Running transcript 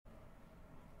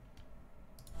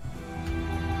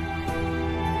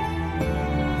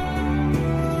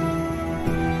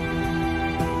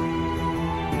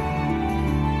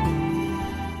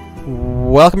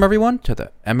Welcome, everyone, to the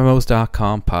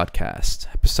MMOs.com podcast.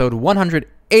 Episode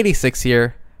 186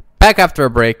 here. Back after a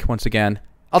break once again.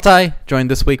 Altai,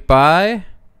 joined this week by...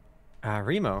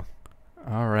 Remo.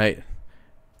 All right.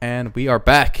 And we are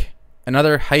back.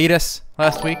 Another hiatus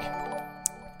last week.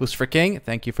 Lucifer King,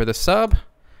 thank you for the sub.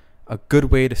 A good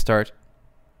way to start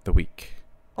the week.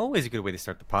 Always a good way to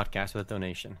start the podcast with a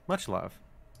donation. Much love.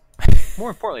 More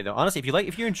importantly, though, honestly,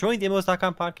 if you're enjoying the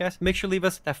MMOs.com podcast, make sure to leave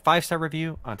us that 5-star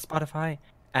review on Spotify,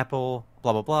 Apple,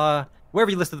 blah, blah, blah.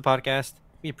 Wherever you listen to the podcast,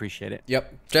 we appreciate it.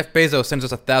 Yep. Jeff Bezos sends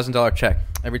us $1,000 check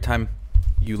every time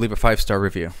you leave a 5-star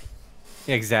review.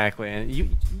 Exactly. And you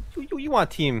want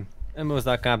Team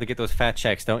MMOs.com to get those fat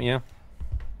checks, don't you?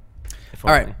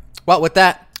 All right. Well, with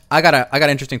that, I got an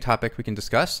interesting topic we can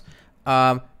discuss.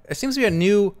 It seems to be a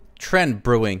new trend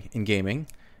brewing in gaming.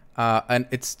 And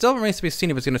it still remains to be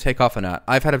seen if it's going to take off or not.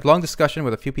 I've had a long discussion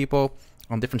with a few people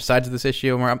on different sides of this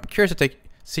issue, and I'm curious to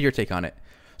see your take on it.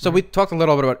 So we talked a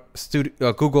little bit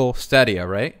about Google Stadia,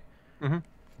 right?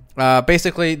 Mm-hmm.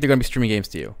 Basically, they're going to be streaming games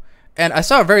to you. And I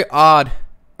saw a very odd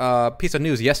piece of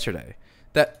news yesterday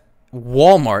that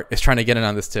Walmart is trying to get in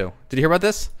on this too. Did you hear about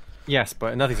this? Yes,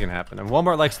 but nothing's going to happen. And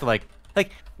Walmart likes to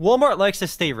Walmart likes to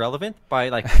stay relevant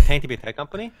by pretending to be a tech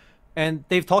company. And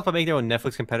they've talked about making their own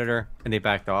Netflix competitor, and they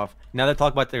backed off. Now they're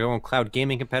talking about their own cloud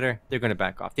gaming competitor. They're going to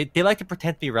back off. They like to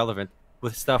pretend to be relevant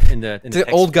with stuff in the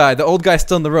the old guy. The old guy's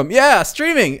still in the room. Yeah,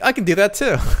 streaming. I can do that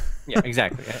too. Yeah,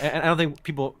 exactly. And I don't think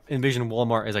people envision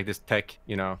Walmart as like this tech,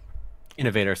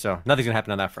 innovator. So nothing's going to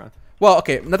happen on that front. Well,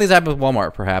 okay, nothing's happened with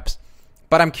Walmart, perhaps.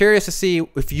 But I'm curious to see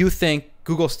if you think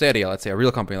Google Stadia, let's say a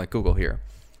real company like Google here,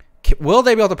 will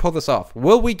they be able to pull this off?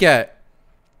 Will we get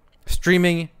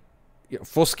streaming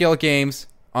full-scale games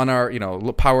on our,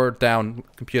 powered-down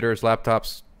computers,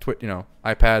 laptops,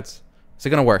 iPads? Is it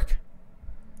going to work?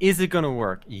 Is it going to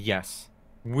work? Yes.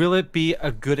 Will it be a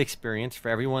good experience for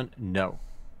everyone? No.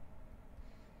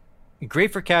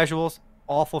 Great for casuals,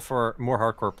 awful for more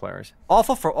hardcore players.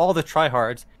 Awful for all the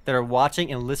tryhards that are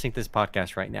watching and listening to this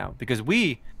podcast right now, because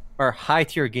we are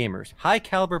high-tier gamers,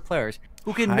 high-caliber players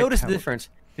who can notice the difference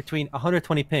between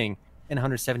 120 ping and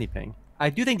 170 ping. I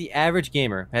do think the average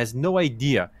gamer has no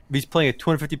idea if he's playing at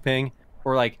 250 ping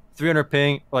or 300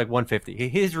 ping or 150.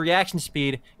 His reaction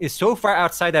speed is so far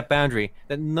outside that boundary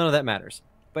that none of that matters.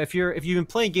 But if you've been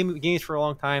playing games for a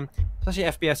long time, especially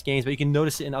FPS games, but you can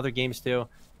notice it in other games too,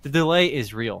 the delay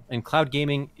is real. And cloud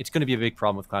gaming, it's going to be a big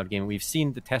problem with cloud gaming. We've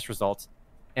seen the test results,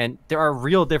 and there are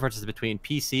real differences between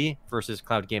PC versus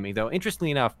cloud gaming. Though, interestingly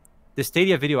enough, the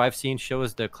Stadia video I've seen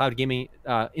shows the cloud gaming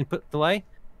input delay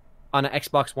on an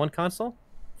Xbox One console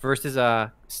versus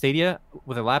Stadia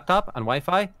with a laptop on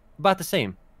Wi-Fi, about the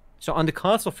same. So on the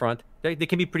console front, they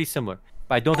can be pretty similar,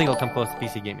 but I don't think it'll come close to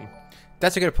PC gaming.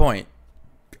 That's a good point.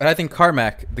 And I think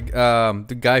Carmack,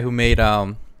 the guy who made,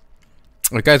 the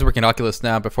guy's working at Oculus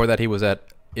now. Before that, he was at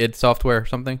id Software or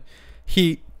something.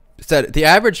 He said the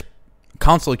average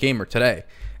console gamer today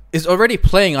is already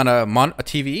playing on a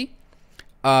TV.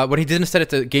 When he didn't set it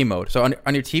to game mode. So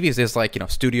on your TVs,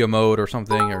 there's studio mode or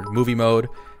something, or movie mode.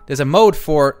 There's a mode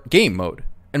for game mode.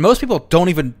 And most people don't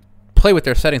even play with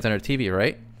their settings on their TV,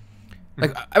 right?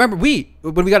 Mm-hmm. I remember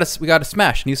when we got a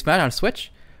Smash, new Smash on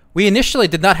Switch, we initially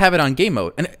did not have it on game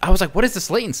mode. And I was like, what is this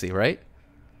latency, right?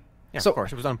 Yeah, so, of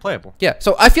course, it was unplayable. Yeah,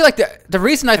 so I feel like the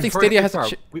reason I think Stadia has...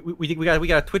 We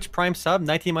got a Twitch Prime sub,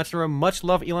 19 months in a row, much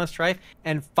love, Elon Strife,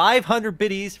 and 500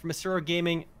 biddies from Asuro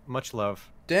Gaming, much love.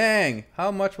 Dang,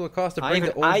 how much will it cost to bring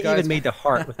the old guys? I even made the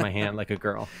heart with my hand like a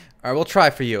girl. All right, we'll try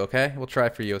for you, okay? We'll try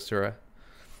for you, Asura.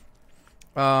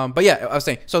 But yeah, I was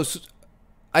saying, so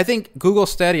I think Google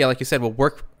Stadia, like you said, will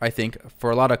work, I think,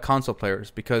 for a lot of console players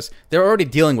because they're already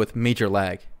dealing with major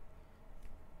lag.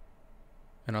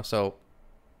 So...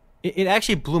 It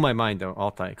actually blew my mind, though,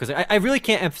 Altai, because I really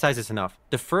can't emphasize this enough.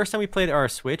 The first time we played our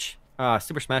Switch,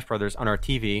 Super Smash Brothers, on our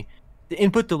TV, the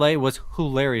input delay was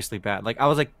hilariously bad. I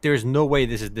was like, there's no way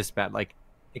this is this bad.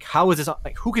 How is this?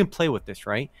 Who can play with this,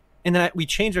 right? And then we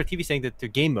changed our TV setting to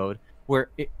game mode, where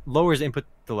it lowers the input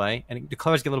delay, and the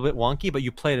colors get a little bit wonky, but you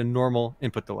play at a normal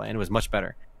input delay, and it was much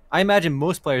better. I imagine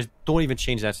most players don't even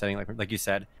change that setting, like you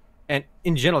said. And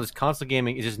in general, this console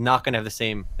gaming is just not going to have the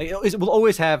same... It will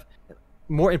always have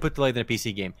more input delay than a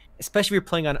PC game, especially if you're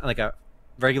playing on a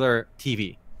regular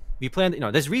TV. If you play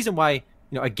on, there's a reason why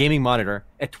a gaming monitor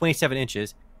at 27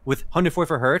 inches with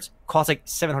 144 hertz costs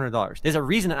 $700. There's a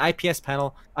reason an IPS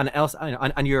panel on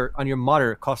your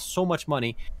monitor costs so much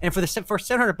money, and for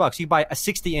 $700 you buy a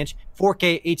 60-inch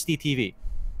 4K HD TV,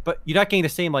 but you're not getting the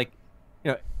same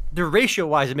the ratio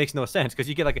wise it makes no sense because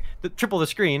you get the triple the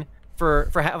screen for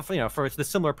half for the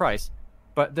similar price.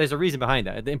 But there's a reason behind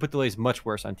that. The input delay is much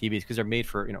worse on TVs because they're made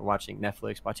for watching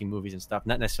Netflix, watching movies and stuff,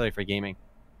 not necessarily for gaming.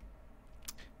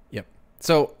 Yep.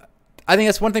 So I think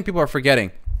that's one thing people are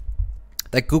forgetting.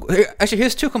 Like Google, actually,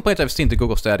 here's 2 complaints I've seen to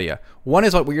Google Stadia. One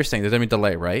is what you're saying. There's any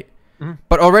delay, right? Mm-hmm.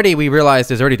 But already we realize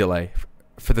there's already delay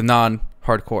for the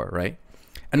non-hardcore, right?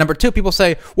 And number 2, people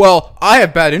say, well, I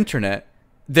have bad internet,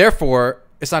 therefore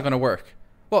it's not going to work.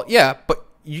 Well, yeah, but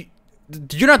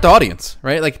you're not the audience,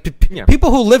 right? Like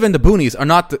people who live in the boonies are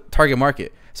not the target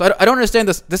market. So I don't understand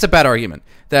this. This is a bad argument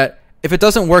that if it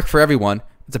doesn't work for everyone,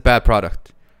 it's a bad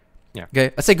product. Yeah.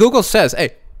 Okay. I say Google says,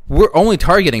 hey, we're only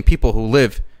targeting people who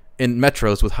live in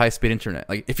metros with high-speed internet.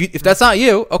 Like if that's not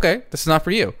you, okay, this is not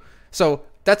for you. So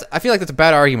I feel like that's a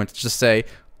bad argument to just say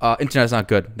internet is not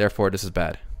good, therefore this is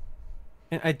bad.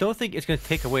 And I don't think it's going to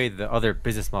take away the other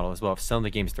business model as well of selling the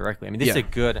games directly. I mean, this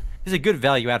is a good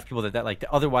value add for people that like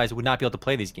otherwise would not be able to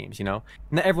play these games. Not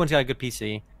everyone's got a good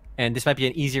PC, and this might be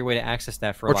an easier way to access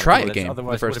that for a lot of people a game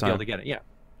otherwise the first wouldn't time. be able to get it.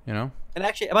 Yeah. And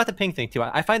actually, about the ping thing too,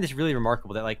 I find this really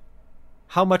remarkable that like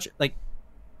how much like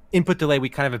input delay we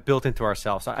kind of have built into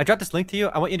ourselves. So I dropped this link to you.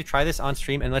 I want you to try this on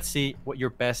stream and let's see what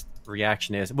your best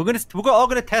reaction is. We're all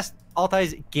gonna test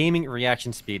Altai's gaming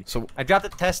reaction speed. So I dropped the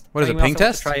test. What is it? Ping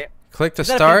test? Try it. Click to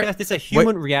start. It's a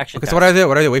human reaction. Okay, so what do I do?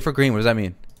 What do I do? Wait for green. What does that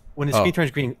mean? When the screen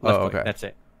turns green, left click. Okay. That's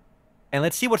it. And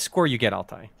let's see what score you get,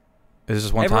 Altai. Is this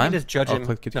just one Everyone time? Just judge him.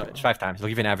 No, it's 5 times. They'll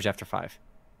give you an average after 5.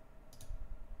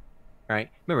 All right.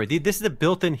 Remember, this is a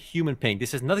built-in human ping.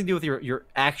 This has nothing to do with your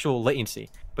actual latency.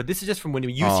 But this is just from when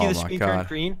you see the screen turn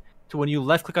green to when you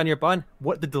left click on your button,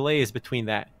 what the delay is between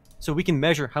that. So we can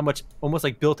measure how much almost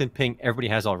like built-in ping everybody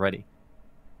has already.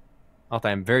 Altai,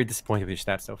 I'm very disappointed with your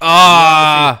stats so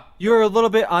far. You're a little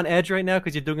bit on edge right now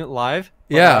because you're doing it live.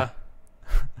 But,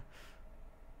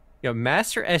 yeah.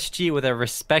 Master SG with a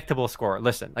respectable score.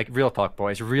 Listen, like real talk,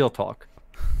 boys. Real talk.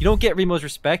 You don't get Remo's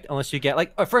respect unless you get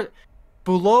like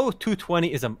below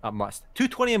 220 is a must.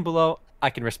 220 and below,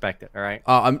 I can respect it. All right.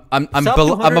 I'm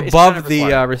above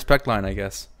the respect line, I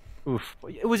guess. Oof.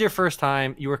 It was your first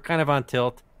time. You were kind of on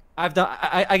tilt.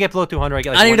 I get below 200. I get.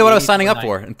 Like I didn't even know what I was signing up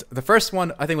for. And the first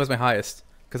one I think was my highest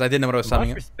because I didn't know what I was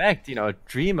signing up. Respect.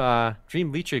 Dream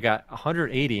Leecher got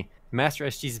 180. Master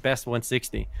SG's best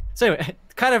 160. So anyway,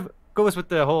 it kind of goes with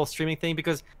the whole streaming thing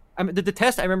because the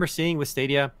test I remember seeing with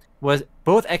Stadia was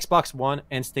both Xbox One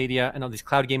and Stadia and all these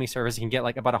cloud gaming services can get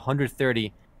like about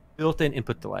 130 built-in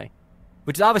input delay,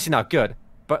 which is obviously not good.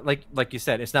 But like you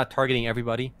said, it's not targeting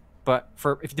everybody. But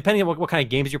depending on what kind of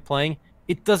games you're playing,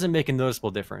 it doesn't make a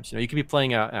noticeable difference. You could be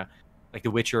playing like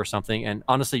The Witcher or something, and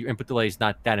honestly, your input delay is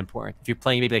not that important. If you're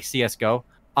playing maybe like CS:GO,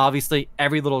 obviously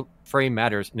every little frame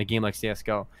matters in a game like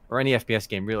CS:GO or any FPS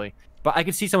game really. But I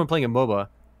could see someone playing a MOBA,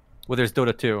 whether it's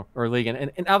Dota 2 or League,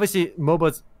 and obviously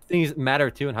MOBA's things matter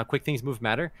too, and how quick things move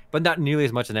matter, but not nearly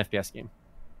as much as an FPS game.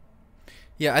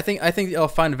 Yeah, I think you'll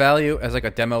find value as like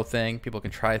a demo thing. People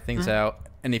can try things out,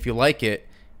 and if you like it,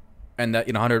 and that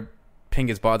 100 ping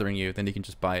is bothering you, then you can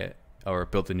just buy it or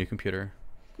build a new computer.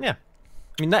 Yeah.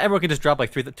 I mean, not everyone can just drop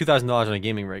like $2,000 on a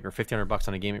gaming rig or $1,500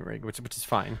 on a gaming rig, which is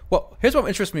fine. Well, here's what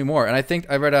interests me more, and I think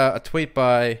I read a tweet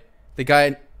by the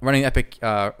guy running Epic.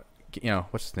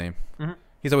 What's his name? Mm-hmm.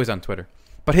 He's always on Twitter,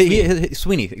 but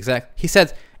Sweeney, exactly. He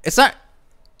said it's not.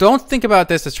 Don't think about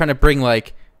this as trying to bring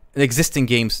like existing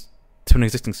games to an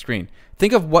existing screen.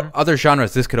 Think of what other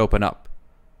genres this could open up,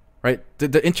 right?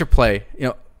 The interplay.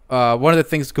 One of the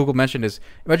things Google mentioned is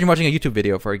imagine watching a YouTube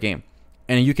video for a game.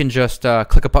 And you can just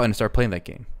click a button and start playing that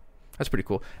game. That's pretty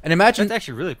cool. And imagine that's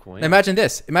actually really cool. Yeah. Imagine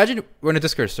this. Imagine we're in a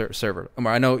Discord server.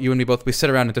 Omar, I know you and me both. We sit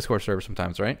around a Discord server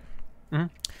sometimes, right? Mm-hmm. And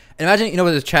imagine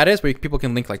what the chat is, where people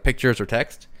can link like pictures or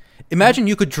text. Imagine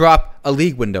you could drop a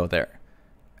League window there,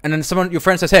 and then your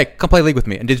friend says, "Hey, come play League with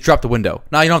me," and just drop the window.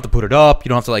 Now you don't have to put it up. You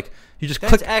don't have to you just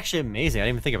click. That's actually amazing. I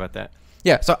didn't even think about that.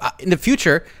 Yeah. So in the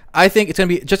future, I think it's gonna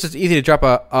be just as easy to drop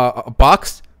a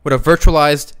box with a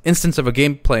virtualized instance of a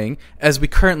game playing as we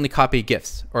currently copy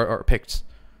GIFs or pics.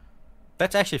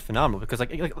 That's actually phenomenal because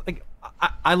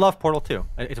I love Portal 2.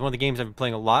 It's one of the games I've been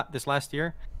playing a lot this last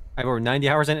year. I have over 90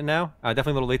 hours in it now.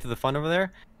 Definitely a little late to the fun over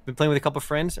there. Been playing with a couple of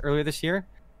friends earlier this year.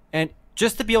 And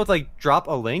just to be able to drop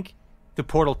a link to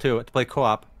Portal 2 to play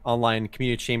co-op online,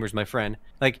 Community Chambers, my friend,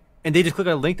 and they just click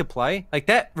on a link to play,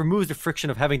 that removes the friction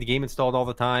of having the game installed all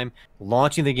the time,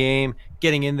 launching the game,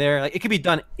 getting in there. It can be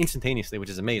done instantaneously,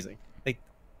 which is amazing.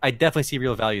 I definitely see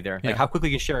real value there. Yeah. How quickly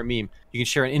you can share a meme, you can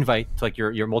share an invite to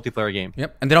your multiplayer game.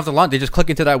 Yep, and they don't have to launch. They just click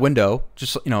into that window.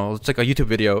 Just it's like a YouTube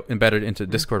video embedded into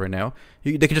Discord right now.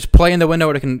 They can just play in the window,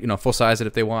 or they can full size it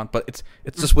if they want. But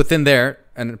it's just within there,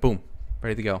 and boom,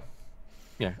 ready to go.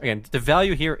 Yeah, again, the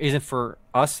value here isn't for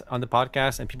us on the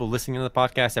podcast and people listening to the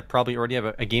podcast that probably already have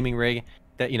a gaming rig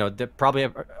that that probably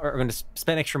are going to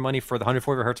spend extra money for the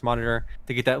 140 hertz monitor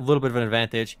to get that little bit of an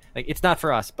advantage. Like, it's not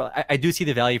for us, but I do see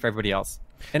the value for everybody else.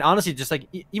 And honestly, just like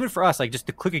even for us, like just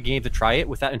to click a game to try it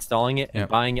without installing it and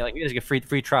buying it, like you guys get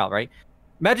free trial, right?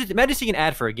 Imagine seeing an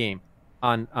ad for a game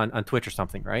on Twitch or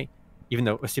something, right? Even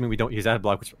though assuming we don't use ad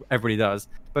block, which everybody does,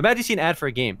 but imagine seeing an ad for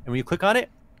a game, and when you click on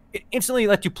it, it instantly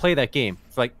lets you play that game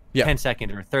for like 10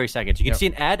 seconds or 30 seconds. You can see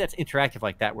an ad that's interactive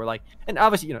like that, where like, and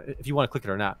obviously, if you want to click it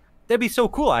or not, that'd be so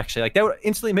cool actually. Like that would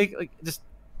instantly make like just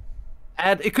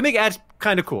ad. It could make ads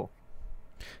kind of cool.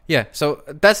 Yeah. So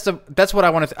that's what I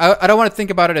want to. I don't want to think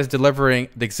about it as delivering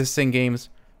the existing games,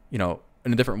 in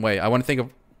a different way. I want to think of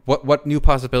what new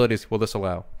possibilities will this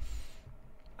allow.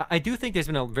 I do think there's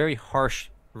been a very harsh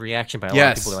reaction by a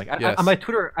lot of people. Like on my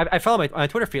Twitter, I follow on my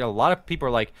Twitter feed. A lot of people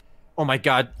are like, "Oh my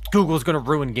God, Google's gonna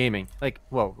ruin gaming." Like,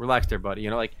 whoa, relax there, buddy.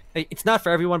 Like it's not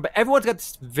for everyone, but everyone's got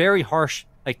this very harsh,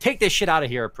 like, take this shit out of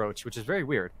here approach, which is very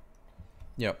weird.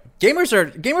 Yeah, gamers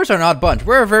are an odd bunch.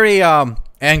 We're a very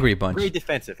angry bunch. Very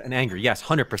defensive and angry. Yes,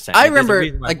 100%. I remember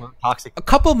like toxic. A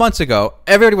couple months ago,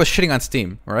 everybody was shitting on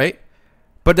Steam, right?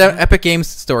 But then Epic Games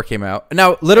Store came out. And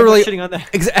now, literally, shitting on that.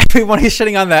 Everyone is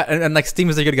shitting on that, and like Steam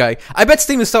is a good guy. I bet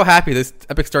Steam is so happy this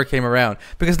Epic Store came around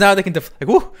because now they can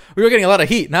woo, we were getting a lot of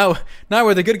heat. Now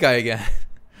we're the good guy again.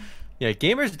 Yeah,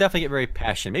 gamers definitely get very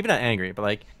passionate. Maybe not angry, but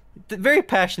like very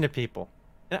passionate people.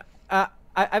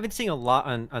 I've been seeing a lot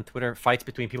on Twitter fights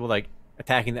between people like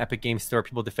attacking the Epic Games Store,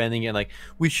 people defending it, like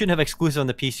we shouldn't have exclusive on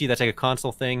the PC. That's like a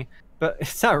console thing. But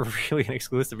it's not really an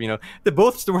exclusive, The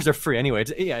both stores are free anyway.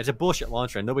 It's a bullshit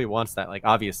launcher, and nobody wants that, like,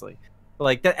 obviously. But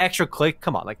like that extra click,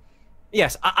 come on, like,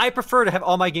 yes, I prefer to have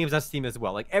all my games on Steam as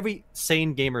well. Like every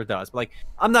sane gamer does. But like,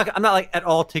 I'm not like at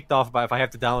all ticked off by if I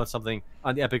have to download something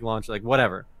on the Epic launcher, like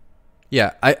whatever.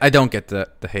 Yeah, I don't get the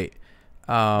hate.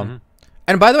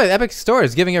 And by the way, the Epic Store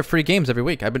is giving out free games every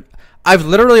week. I've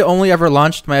literally only ever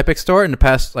launched my Epic Store in the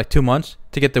past like 2 months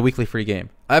to get the weekly free game.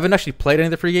 I haven't actually played any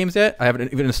of the free games yet. I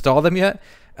haven't even installed them yet,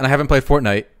 and I haven't played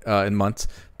Fortnite in months.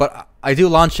 But I do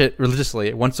launch it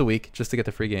religiously once a week just to get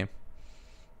the free game.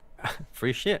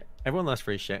 Free shit. Everyone loves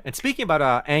free shit. And speaking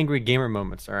about angry gamer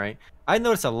moments, all right, I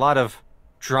noticed a lot of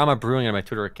drama brewing on my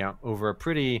Twitter account over a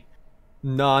pretty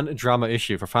non-drama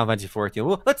issue for Final Fantasy XIV.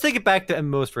 Well, let's take it back to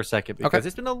MMOs for a second because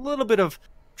there's been a little bit of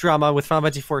drama with Final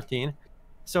Fantasy XIV.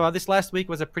 So this last week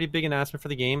was a pretty big announcement for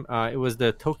the game. It was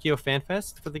the Tokyo Fan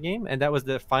Fest for the game, and that was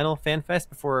the final Fan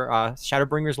Fest before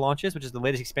Shadowbringers launches, which is the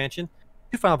latest expansion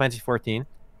to Final Fantasy XIV.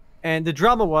 And the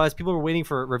drama was people were waiting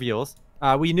for reveals.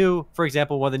 We knew, for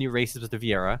example, one of the new races was the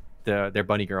Viera, their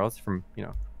bunny girls from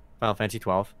Final Fantasy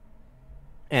XII.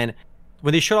 And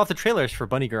when they showed off the trailers for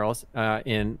bunny girls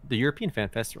in the European Fan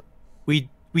Fest,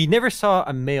 we never saw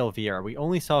a male Viera. We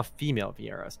only saw female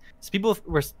Vieras. So people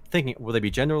were thinking, will they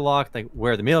be gender locked? Like,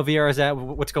 where are the male Vieras at?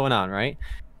 What's going on, right?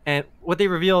 And what they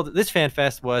revealed this Fan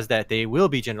Fest was that they will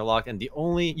be gender locked, and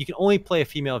you can only play a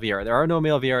female Viera. There are no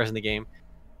male Vieras in the game.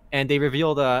 And they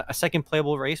revealed a second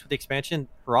playable race with the expansion,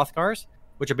 Hrothgars,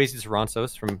 which are basically just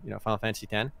Ronsos from Final Fantasy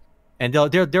X. And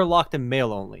they're locked in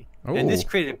male only. Ooh. And this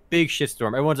created a big shitstorm.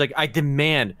 Everyone's like, I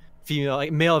demand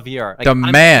male VR. Like,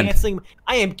 demand.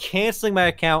 I am canceling my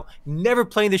account, never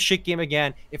playing this shit game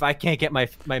again if I can't get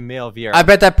my male VR. I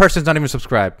bet that person's not even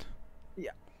subscribed.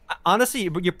 Yeah, honestly,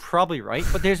 you're probably right.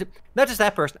 But there's not just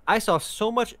that person. I saw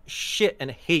so much shit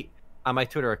and hate on my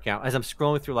Twitter account as I'm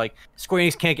scrolling through, like, Square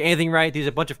Enix can't get anything right. These are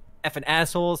a bunch of effing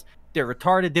assholes. They're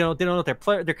retarded. They don't know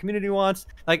what their community wants.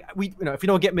 Like, if you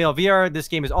don't get male VR, this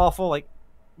game is awful. Like,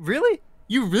 really?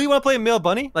 You really want to play a male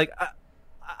bunny? Like,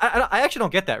 I actually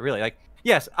don't get that, really. Like,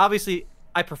 yes, obviously,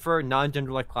 I prefer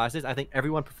non-gender-like classes. I think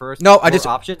everyone prefers more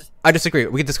options. I disagree.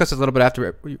 We can discuss this a little bit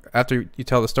after you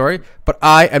tell the story. But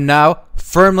I am now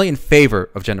firmly in favor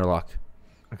of gender lock.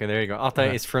 Okay, there you go. I'll tell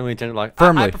you, it's firmly gender lock.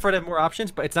 Firmly. I prefer to have more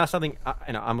options, but it's not something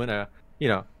I'm gonna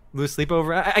lose sleep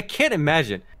over. I can't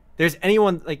imagine there's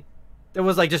anyone like that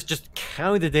was like just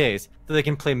counting the days that they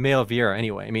can play male Viera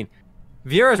anyway. I mean,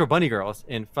 Vieras were bunny girls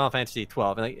in Final Fantasy XII,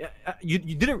 and like you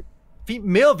didn't.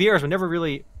 Male Vieras were never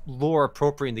really lore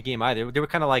appropriate in the game either. They were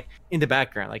kind of like in the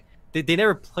background. Like they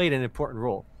never played an important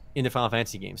role in the Final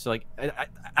Fantasy games. So like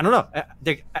I don't know.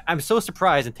 I'm so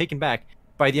surprised and taken back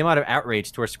by the amount of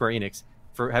outrage towards Square Enix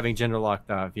for having gender locked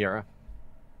Viera.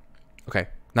 Okay,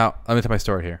 now let me tell my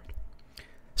story here.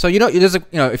 So there's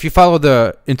if you follow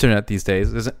the internet these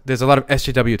days, there's a lot of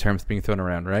SJW terms being thrown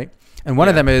around, right? And one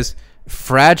of them is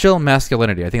fragile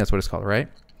masculinity. I think that's what it's called, right?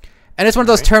 And it's one of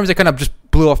those terms that kind of just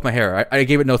blew off my hair. I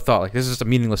gave it no thought. Like, this is just a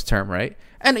meaningless term, right?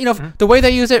 And the way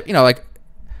they use it, like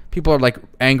people are like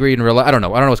angry in real life. I don't know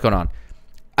what's going on.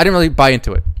 I didn't really buy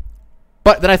into it.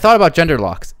 But then I thought about gender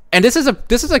locks, and this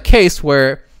is a case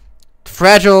where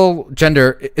fragile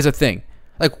gender is a thing.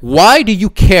 Like, why do you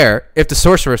care if the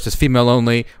sorceress is female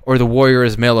only or the warrior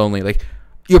is male only? Like,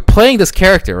 you're playing this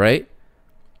character, right?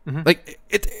 Mm-hmm. Like,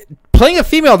 playing a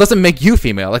female doesn't make you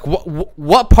female. Like,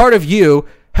 what part of you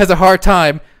has a hard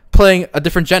time playing a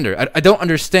different gender? I don't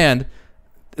understand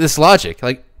this logic.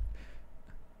 Like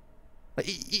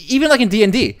even like in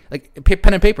D&D, like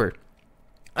pen and paper,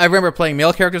 I remember playing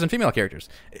male characters and female characters.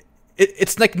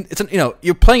 It's like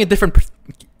you're playing a different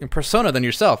persona than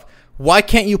yourself. Why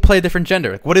can't you play a different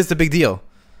gender? Like, what is the big deal?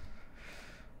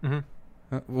 Mm-hmm.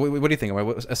 What do you think?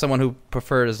 As someone who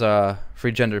prefers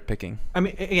free gender picking, I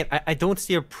mean, again, I don't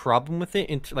see a problem with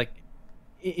it.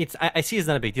 I see it's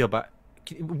not a big deal, but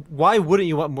why wouldn't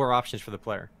you want more options for the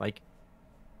player? Like,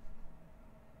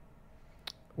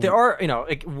 there are,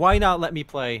 like, why not let me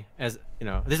play as,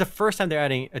 this is the first time they're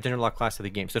adding a gender lock class to the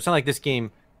game. So it's not like this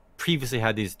game previously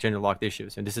had these gender locked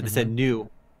issues, and this is a new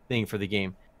thing for the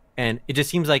game. And it just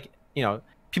seems like,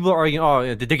 people are arguing,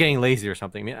 oh, they're getting lazy or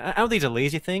something. I mean, I don't think it's a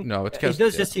lazy thing. No, it does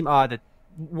just seem odd that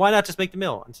why not just make the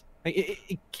male ones?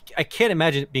 Like, I can't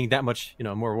imagine it being that much,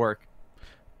 more work.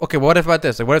 Okay, what about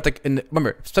this? Like, what if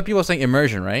remember, some people are saying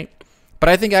immersion, right? But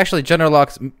I think actually gender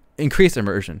locks increase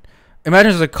immersion.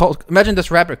 Imagine this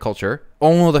rabbit culture.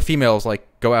 Only the females like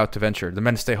go out to venture. The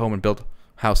men stay home and build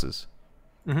houses,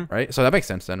 right? So that makes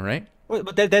sense then, right? Well,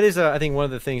 but that is, I think, one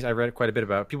of the things I read quite a bit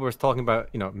about. People were talking about,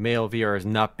 male VR as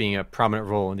not being a prominent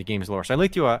role in the game's lore. So I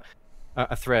linked you a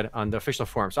thread on the official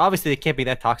forums. So obviously, it can't be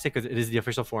that toxic because it is the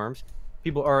official forums.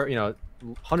 People are,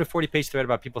 140-page thread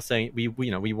about people saying we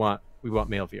want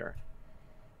male VR.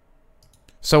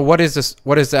 So what is this?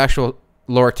 What is the actual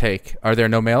lore take? Are there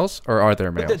no males, or are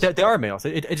there males? There are males.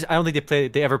 I don't think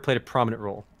they ever played a prominent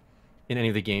role in any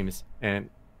of the games, and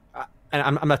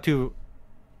I'm not too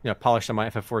polished on my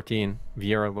FF14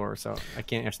 VR lore, so I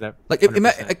can't answer that. Like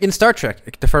in Star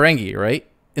Trek, the Ferengi, right?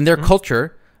 In their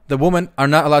culture, the women are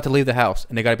not allowed to leave the house,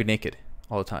 and they got to be naked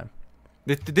all the time.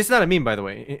 This is not a meme, by the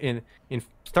way. In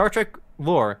Star Trek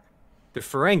lore, the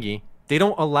Ferengi, they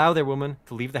don't allow their women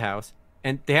to leave the house,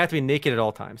 and they have to be naked at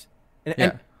all times.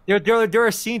 And there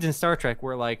are scenes in Star Trek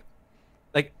where like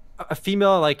a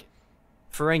female like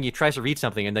Ferengi tries to read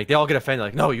something, and like they all get offended.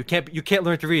 Like, no, you can't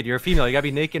learn to read. You're a female. You gotta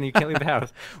be naked, and you can't leave the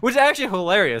house. Which is actually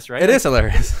hilarious, right? It is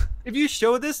hilarious. If you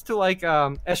show this to like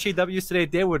SJWs today,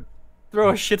 they would throw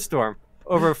a shitstorm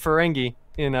over Ferengi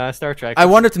in Star Trek. I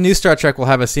wonder if the new Star Trek will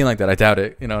have a scene like that. I doubt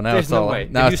it. Now There's it's no all way.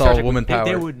 now it's all woman power.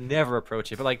 They would never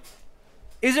approach it. But like,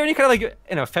 is there any kind of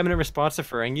like feminine response to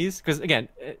Ferengis? Because again,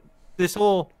 this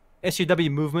whole SJW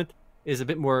movement is a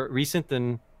bit more recent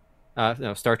than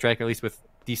Star Trek, at least with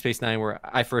Deep Space Nine, where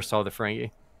I first saw the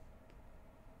Ferengi.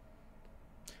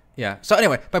 Yeah. So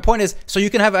anyway, my point is, so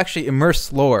you can have actually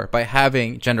immersed lore by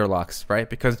having gender locks, right?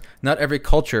 Because not every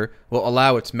culture will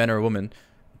allow its men or women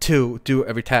to do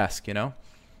every task.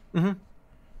 Mm-hmm.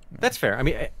 That's fair. I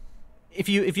mean, if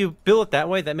you build it that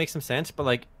way, that makes some sense. But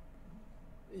like,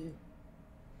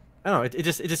 I don't know. It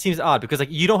just seems odd because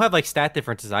like you don't have like stat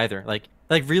differences either. Like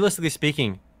realistically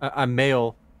speaking, a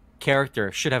male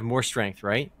character should have more strength,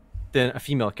 right, than a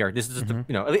female character. This is just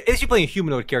at least you're playing a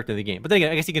humanoid character in the game. But then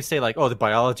again, I guess you can say like, oh, the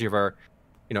biology of our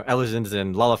Elizons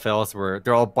and Lalafels were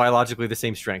they're all biologically the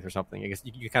same strength or something. I guess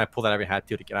you kind of pull that out of your hat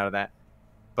too to get out of that.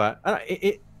 But I don't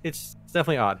know, it's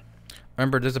definitely odd.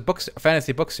 Remember, there's a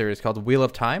fantasy book series called Wheel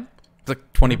of Time. It's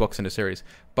like 20 books in the series.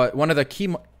 But one of the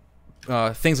key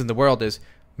things in the world is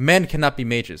men cannot be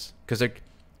mages because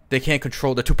they can't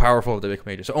control. They're too powerful to become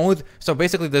mages. So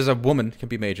basically, there's a woman can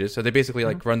be mages. So they basically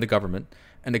like run the government,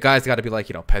 and the guys got to be like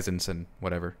peasants and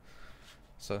whatever.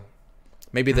 So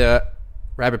maybe the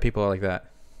rabbit people are like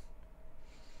that.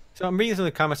 So I'm reading some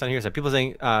of the comments on here. So people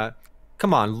saying,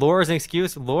 "Come on, lore is an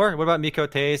excuse. Lore? What about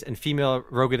Mikotes and female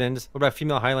Rogadins? What about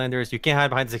female Highlanders? You can't hide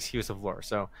behind this excuse of lore."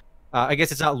 So I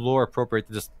guess it's not lore appropriate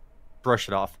to just brush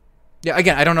it off. Yeah.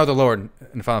 Again, I don't know the lore in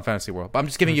the Final Fantasy world, but I'm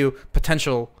just giving you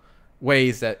potential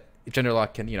ways that gender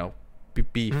lock can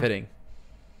be fitting.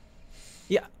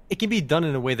 Yeah, it can be done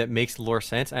in a way that makes lore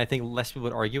sense, and I think less people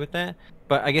would argue with that.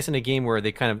 But I guess in a game where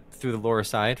they kind of threw the lore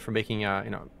aside for making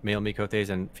male Mikotes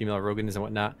and female Rogadins and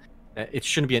whatnot, it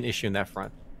shouldn't be an issue in that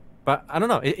front. But I don't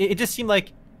know, it just seemed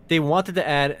like they wanted to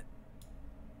add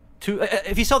to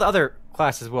if you saw the other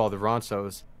class as well, the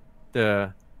Ronsos,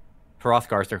 the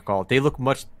Hrothgars they're called, they look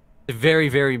very,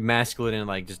 very masculine and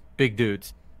like just big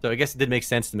dudes. So I guess it did make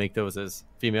sense to make those as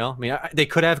female. I mean, they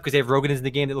could have because they have Rogadins in the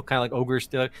game. They look kind of like ogres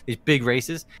still, these big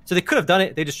races. So they could have done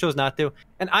it. They just chose not to.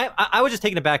 And I was just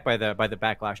taken aback by the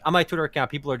backlash on my Twitter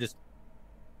account. People are just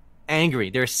angry.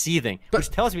 They're seething, But which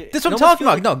tells me this is what I'm it talking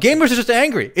almost about. feels No, gamers are just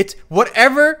angry. It's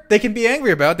whatever they can be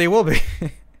angry about, they will be.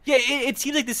 Yeah, it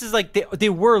seems like this is like they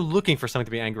were looking for something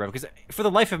to be angry about, because for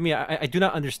the life of me, I do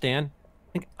not understand.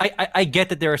 Like, I get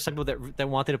that there are some people that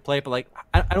wanted to play it, but like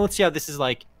I don't see how this is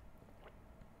like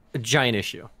a giant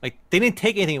issue. Like they didn't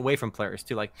take anything away from players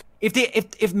too. Like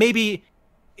if maybe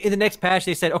in the next patch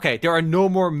they said, okay, there are no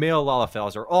more male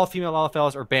Lalafels, or all female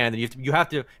Lalafels are banned, and you have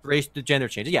to race the gender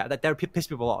change. Yeah, that would piss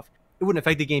people off. It wouldn't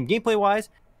affect the game gameplay wise,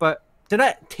 but they're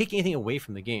not taking anything away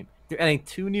from the game. They're adding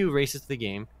 2 new races to the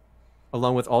game,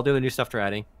 along with all the other new stuff they're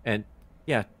adding, and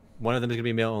yeah, one of them is gonna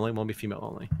be male only, one will be female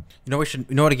only. You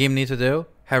know what a game needs to do?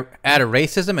 Add a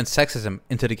racism and sexism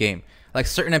into the game. Like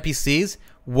certain NPCs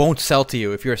won't sell to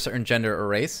you if you're a certain gender or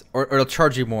race, or it'll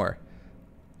charge you more.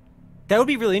 That would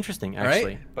be really interesting,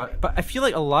 actually. Right? But I feel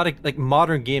like a lot of like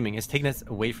modern gaming has taken us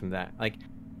away from that. Like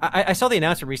I saw the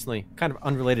announcement recently, kind of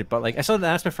unrelated, but like I saw the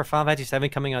announcement for Final Fantasy VII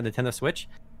coming on Nintendo Switch,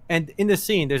 and in the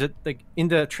scene, there's in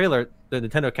the trailer, the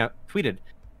Nintendo account tweeted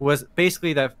was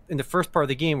basically that in the first part of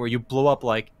the game where you blow up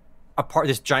like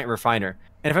this giant refiner.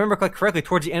 And if I remember correctly,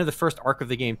 towards the end of the first arc of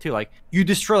the game too, like you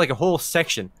destroy like a whole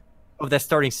section of that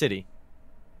starting city,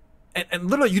 and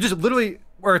literally you just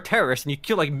were a terrorist and you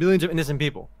kill like millions of innocent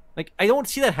people. Like I don't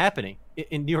see that happening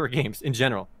in newer games in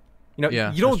general. You know,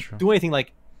 Yeah, you don't that's true. do anything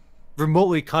like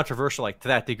remotely controversial like to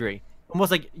that degree.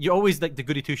 Almost like you're always like the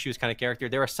goody two shoes kind of character.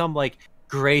 There are some like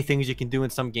gray things you can do in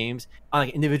some games on like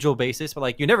an individual basis, but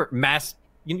like you never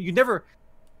you never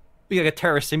be like a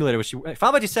terrorist simulator. Which Final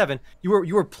Fantasy 7, you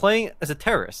were playing as a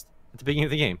terrorist at the beginning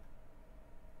of the game.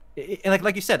 And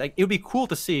like you said, like it would be cool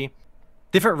to see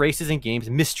different races in games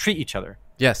mistreat each other.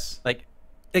 Yes. Like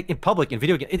in public in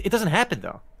video games, it doesn't happen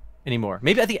though anymore.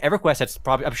 Maybe I think EverQuest has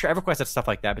I'm sure EverQuest has stuff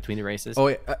like that between the races. Oh,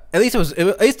 yeah. At least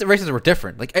at least the races were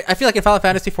different. Like I feel like in Final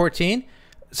Fantasy 14,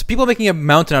 so people are making a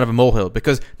mountain out of a molehill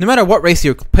because no matter what race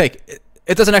you pick,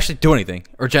 it doesn't actually do anything,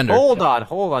 or gender. Hold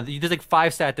on. There's like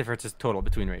 5 stat differences total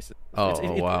between races.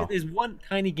 Wow. It is one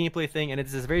tiny gameplay thing, and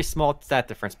it's this very small stat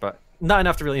difference, but not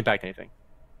enough to really impact anything.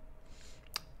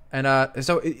 And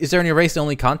so is there any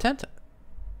race-only content?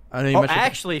 I know you mentioned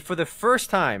Actually, for the first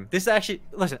time,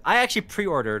 I actually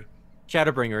pre-ordered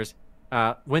Shadowbringers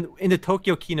when in the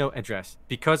Tokyo keynote address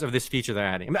because of this feature they're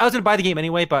adding. I mean, I was gonna buy the game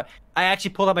anyway, but I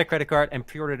actually pulled out my credit card and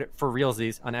pre-ordered it for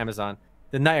realsies on Amazon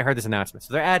the night I heard this announcement.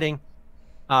 So they're adding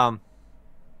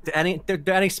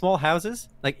small houses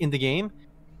like in the game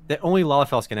that only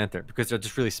Lalafels can enter because they're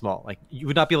just really small. Like you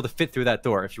would not be able to fit through that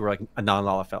door if you were like a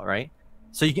non-Lalafell, right?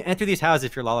 So you can enter these houses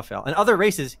if you're Lalafell, and other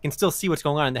races can still see what's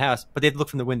going on in the house, but they have to look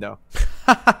from the window.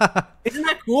 Isn't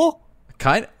that cool?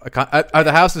 Are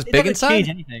the houses It big doesn't inside? change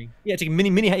anything. Yeah, it's like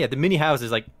the mini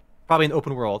houses, like probably an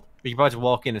open world where you can probably just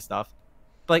walk in and stuff.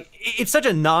 But like it's such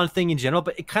a non-thing in general,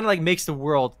 but it kind of like makes the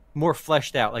world more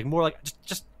fleshed out, like more like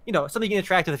just something you can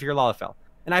interact with if you're a Lalafell.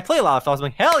 And I play Lalafell, so I'm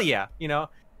like, hell yeah,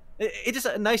 it's just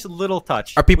a nice little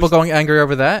touch. Are people going angry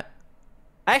over that?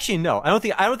 Actually, no, I don't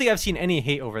think I've seen any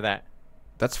hate over that.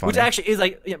 That's funny. Which actually is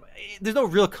like, there's no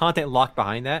real content locked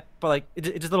behind that, but like it's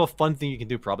just a little fun thing you can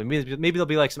do. Probably maybe there'll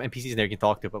be like some NPCs in there you can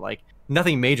talk to, but like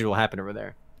nothing major will happen over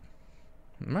there.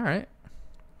 All right.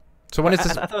 So when is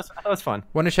this? I thought it was fun.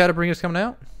 When is Shadowbringers coming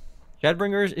out?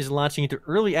 Shadowbringers is launching into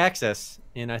early access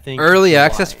in I think Early July.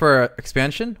 access for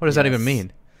expansion? What does that even Yes.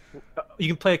 mean? You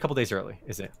can play a couple days early.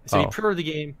 Is it? So Oh. you pre-order the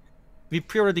game. If you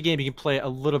pre-order the game, you can play a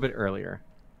little bit earlier.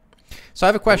 So I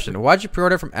have a question. Why'd you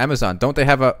pre-order from Amazon? Don't they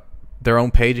have their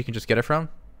own page you can just get it from?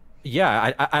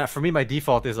 Yeah, I for me my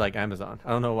default is like Amazon. I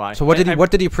don't know why. So what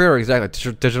did you pre-order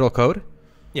exactly? Digital code?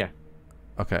 Yeah.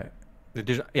 Okay.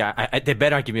 They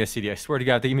better not give me a CD. I swear to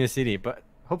God, they give me a CD. But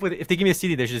hopefully, if they give me a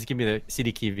CD, they should just give me the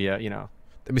CD key via.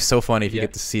 That'd be so funny if you Yeah.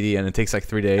 get the CD and it takes like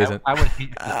 3 days. I would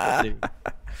hate the CD.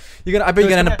 I bet you're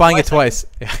gonna end up buying it twice.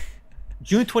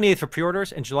 June 28th for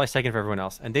pre-orders and July 2nd for everyone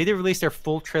else. And they did release their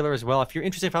full trailer as well. If you're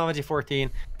interested in Final Fantasy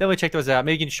 14, definitely check those out.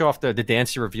 Maybe you can show off the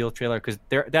Dancer reveal trailer because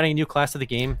they're adding a new class to the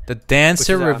game. The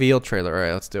Dancer Which is, reveal trailer. All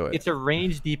right, let's do it. It's a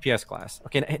ranged DPS class.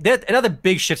 Okay, another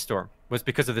big shitstorm was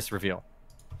because of this reveal.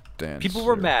 Dancer. People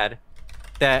were mad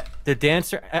that the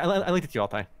Dancer... I linked it to you all,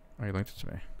 Ty. Oh, you linked it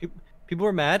to me. People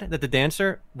were mad that the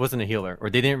Dancer wasn't a healer, or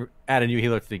they didn't add a new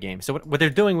healer to the game. So what they're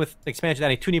doing with expansion,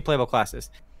 adding 2 new playable classes.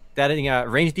 They're adding a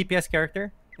ranged DPS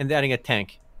character, and they're adding a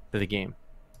tank to the game.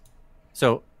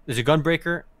 So there's a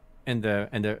Gunbreaker and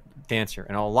the Dancer,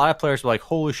 and a lot of players were like,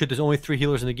 "Holy shit! There's only 3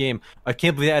 healers in the game. I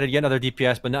can't believe they added yet another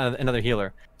DPS, but not another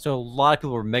healer." So a lot of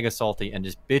people were mega salty and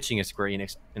just bitching at Square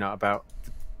Enix, about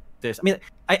this. I mean,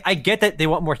 I get that they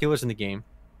want more healers in the game,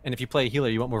 and if you play a healer,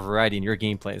 you want more variety in your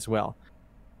gameplay as well.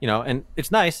 And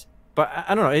it's nice, but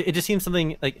I don't know. It just seems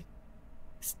something like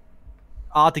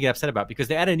odd to get upset about because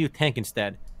they added a new tank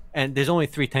instead, and there's only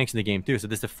 3 tanks in the game too. So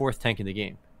this is the 4th tank in the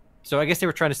game. So I guess they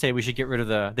were trying to say we should get rid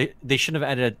of they shouldn't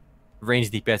have added a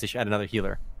range DPS. They should add another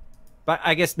healer. But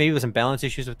I guess maybe there's some balance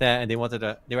issues with that, and they were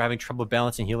having trouble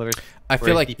balancing healers. I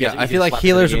feel like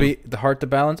healers would be the hard to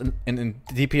balance, and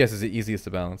DPS is the easiest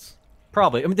to balance.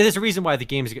 Probably. I mean, there's a reason why the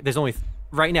game's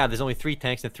right now there's only 3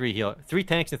 tanks and 3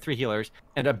 healers,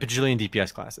 and a bajillion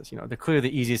DPS classes. You know, they're clearly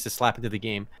the easiest to slap into the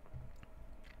game.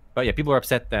 But yeah, people are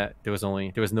upset that there was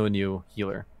no new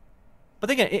healer.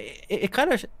 But again, it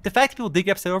kind of, the fact that people did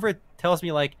get upset over it tells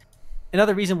me like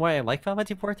another reason why I like Final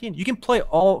Fantasy 14. You can play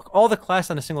all the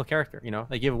class on a single character. You know,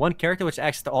 like you have one character which has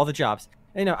access to all the jobs.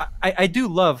 And, you know, I do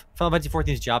love Final Fantasy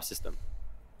 14's job system.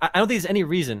 I don't think there's any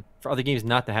reason for other games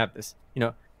not to have this. You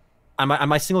know, on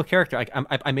my single character,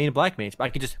 I main a black mage, but I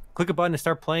can just click a button and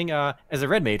start playing as a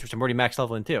red mage, which I'm already max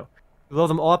level in too. Level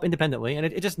them all up independently, and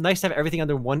it's just nice to have everything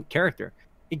under one character.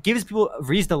 It gives people a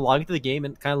reason to log into the game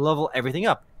and kind of level everything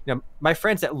up. You know, my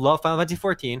friends that love Final Fantasy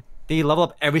 14, they level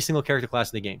up every single character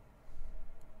class in the game.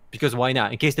 Because why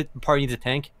not? In case the party needs a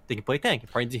tank, they can play tank. If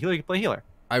the party needs a healer, they can play healer.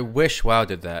 I wish WoW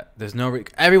did that. There's no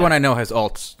everyone I know has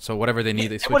alts, so whatever they need,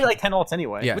 they switch. They like 10 alts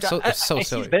anyway. Yeah, which so I silly.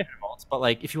 see the benefit of alts, but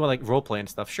like if you want like roleplay and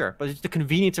stuff, sure. But it's the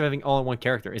convenience of having all in one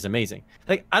character is amazing.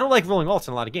 Like I don't like rolling alts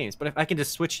in a lot of games, but if I can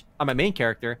just switch on my main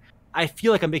character, I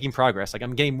feel like I'm making progress. Like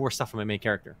I'm getting more stuff from my main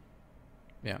character.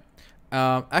 Yeah.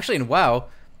 Actually, in WoW,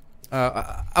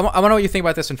 I want to know what you think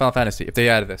about this in Final Fantasy if they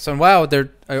added this. So in WoW,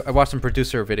 I watched some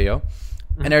producer video,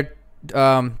 and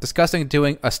they're discussing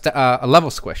doing a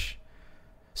level squish.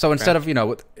 So instead of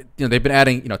they've been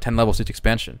adding 10 levels to each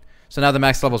expansion. So now the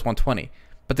max level is 120,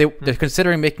 but they're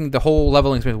considering making the whole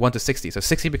leveling experience 1 to 60. So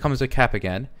 60 becomes the cap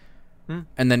again,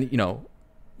 and then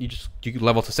you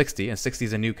level to 60, and 60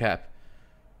 is a new cap.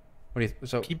 What do you?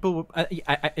 So people,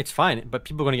 it's fine, but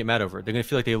people are going to get mad over it. They're going to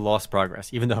feel like they lost progress,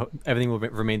 even though everything will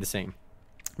remain the same.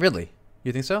 Really?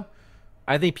 You think so?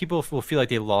 I think people will feel like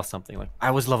they lost something. Like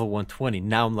I was level 120,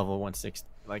 now I'm level 160.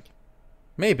 Like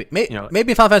maybe in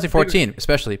Final Fantasy 14,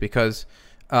 especially because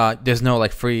there's no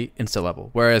like free insta level.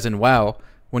 Whereas in WoW,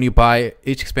 when you buy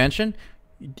each expansion,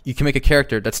 you can make a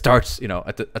character that starts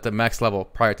at the max level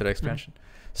prior to the expansion.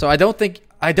 So I don't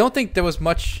think there was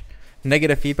much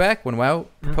negative feedback when WoW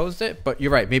proposed it, but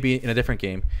you're right. Maybe in a different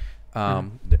game,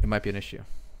 it might be an issue.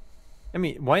 I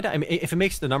mean, why not? I mean, if it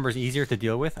makes the numbers easier to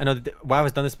deal with, I know that WoW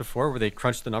has done this before, where they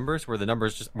crunched the numbers, where the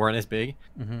numbers just weren't as big.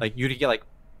 Like you'd get like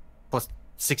plus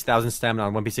 6,000 stamina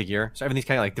on one piece of gear, so everything's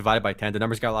kind of like divided by 10. The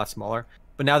numbers got a lot smaller,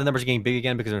 but now the numbers are getting big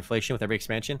again because of inflation with every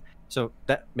expansion. So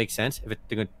that makes sense. If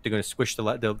they're going to squish the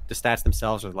stats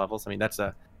themselves or the levels, I mean that's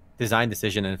a design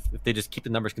decision, and if they just keep the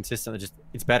numbers consistent,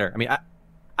 it's better. I mean,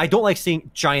 I don't like seeing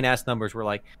giant ass numbers where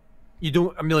like you do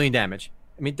 1 million damage.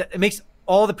 I mean, it makes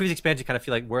all the previous expansion kind of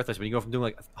feel like worthless when you go from doing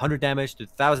like 100 damage to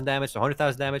 1,000 damage to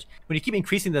 100,000 damage. When you keep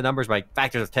increasing the numbers by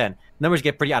factors of 10, numbers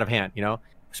get pretty out of hand,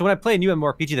 So when I play a new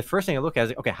MMORPG, the first thing I look at is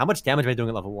like, okay, how much damage am I doing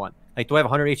at level 1? Like, do I have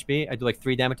 100 HP? I do like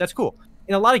 3 damage. That's cool.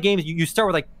 In a lot of games, you start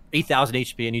with like 8,000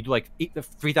 HP and you do like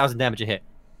 3,000 damage a hit.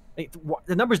 Like,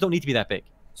 the numbers don't need to be that big.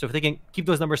 So if they can keep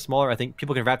those numbers smaller, I think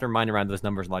people can wrap their mind around those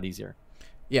numbers a lot easier.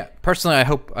 Yeah, personally, I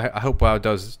hope WoW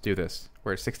does do this,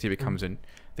 where 60 becomes in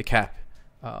the cap.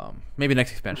 Maybe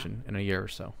next expansion in a year or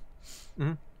so.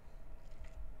 All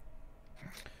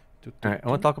right, I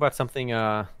want to talk about something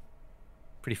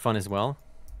pretty fun as well.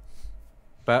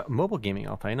 About mobile gaming,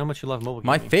 Alpine. I know how much you love mobile gaming.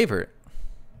 My favorite.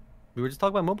 We were just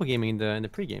talking about mobile gaming in the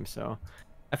pregame, so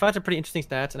I found some pretty interesting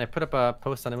stats, and I put up a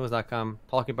post on MMOs.com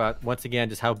talking about, once again,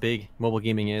 just how big mobile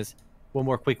gaming is. One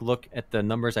more quick look at the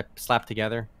numbers I slapped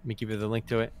together. Let me give you the link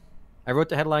to it. I wrote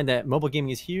the headline that mobile gaming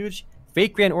is huge.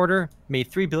 Fate Grand Order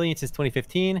made $3 billion since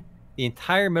 2015. The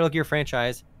entire Metal Gear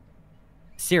franchise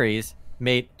series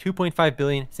made $2.5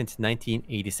 billion since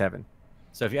 1987.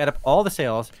 So if you add up all the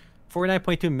sales,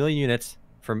 49.2 million units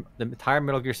from the entire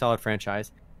Metal Gear Solid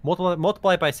franchise,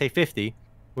 multiply by say 50,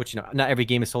 which not every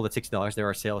game is sold at $60. There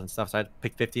are sales and stuff, so I'd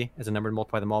pick 50 as a number to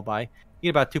multiply them all by. You get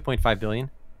about 2.5 billion.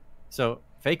 So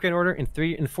Fate Grand Order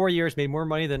in 4 years made more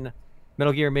money than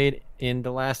Metal Gear made in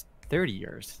the last 30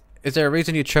 years. Is there a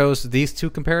reason you chose these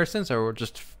two comparisons, or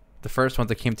just the first one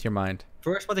that came to your mind?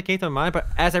 First one that came to my mind, but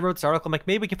as I wrote this article, I'm like,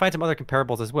 maybe we can find some other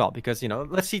comparables as well, because,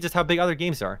 let's see just how big other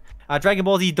games are. Dragon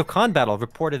Ball Z Dokkan Battle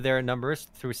reported their numbers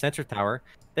through Sensor Tower.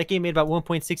 That game made about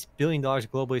 $1.6 billion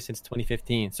globally since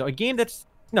 2015. So a game that's,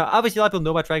 obviously a lot of people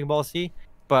know about Dragon Ball Z,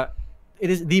 but it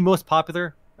is the most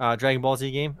popular Dragon Ball Z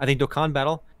game. I think Dokkan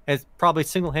Battle has probably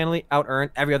single-handedly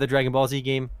out-earned every other Dragon Ball Z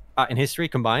game in history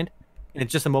combined. And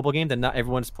it's just a mobile game that not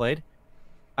everyone's played.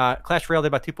 Clash Royale did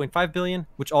about $2.5 billion,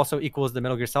 which also equals the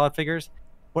Metal Gear Solid figures.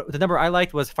 what the number I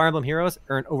liked was Fire Emblem Heroes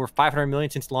earned over 500 million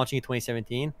since launching in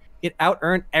 2017. It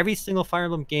out-earned every single Fire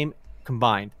Emblem game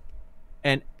combined.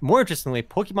 And more interestingly,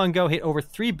 Pokemon Go hit over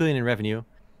 3 billion in revenue.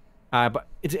 But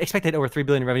it's expected to hit over 3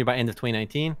 billion in revenue by end of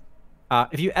 2019.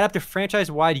 If you add up the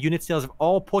franchise-wide unit sales of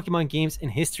all Pokemon games in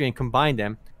history and combine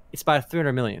them, it's about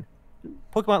 300 million.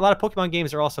 A lot of Pokemon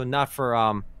games are also not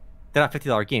for they're not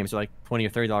 $50 games. They're like $20 or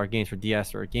 $30 games for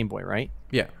DS or Game Boy, right?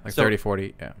 Yeah, like 30,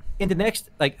 40, yeah. In the next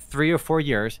like 3 or 4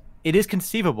 years, it is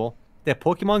conceivable that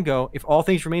Pokemon Go, if all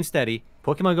things remain steady,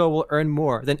 Pokemon Go will earn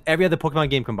more than every other Pokemon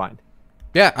game combined.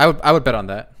 Yeah, I would bet on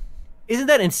that. Isn't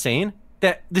that insane?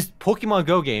 That this Pokemon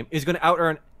Go game is going to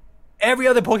out-earn every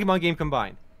other Pokemon game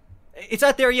combined. It's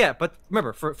not there yet, but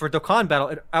remember, for Dokkan Battle,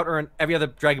 it out-earned every other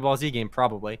Dragon Ball Z game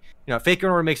probably. You know, Faker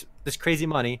Order makes this crazy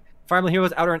money. Fire Emblem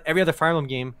Heroes out-earned every other Fire Emblem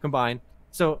game combined.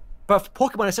 So, but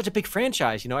Pokemon is such a big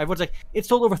franchise. You know, everyone's like, it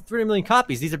sold over 300 million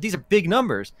copies. These are big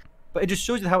numbers, but it just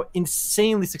shows you how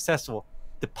insanely successful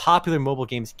the popular mobile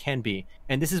games can be,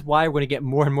 and this is why we're going to get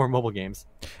more and more mobile games.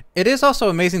 It is also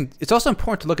amazing. It's also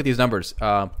important to look at these numbers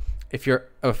if you're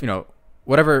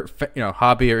whatever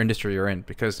hobby or industry you're in,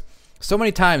 because so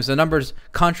many times the numbers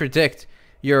contradict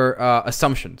your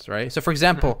assumptions, right? So, for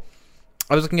example,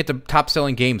 I was looking at the top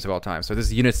selling games of all time. So this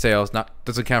is unit sales,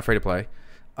 doesn't count free to play.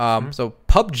 So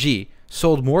PUBG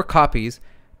sold more copies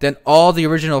than all the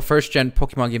original first gen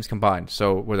Pokemon games combined.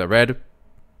 So were the red,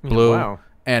 blue,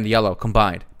 and yellow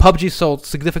combined. PUBG sold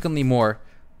significantly more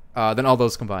than all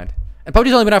those combined. And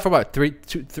PUBG's only been out for what,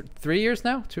 3 years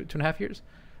now? 2.5 years?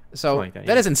 So like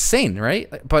that is insane, right?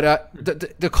 But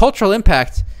the cultural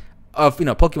impact of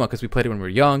Pokemon, because we played it when we were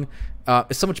young,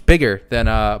 is so much bigger than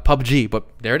PUBG. But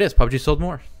there it is. PUBG sold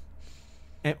more.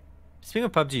 And speaking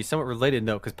of PUBG, somewhat related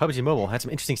note, because PUBG Mobile had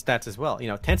some interesting stats as well.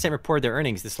 Tencent reported their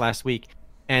earnings this last week,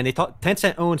 and they thought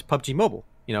Tencent owns PUBG Mobile.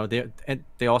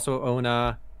 They also own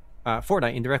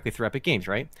Fortnite indirectly through Epic Games,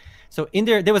 right? So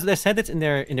there was a sentence in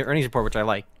their earnings report which I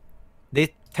like.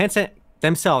 Tencent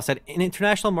themselves said in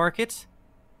international markets,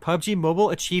 PUBG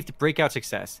Mobile achieved breakout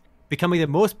success, becoming the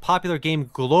most popular game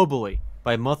globally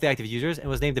by monthly active users, and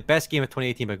was named the best game of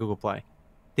 2018 by Google Play.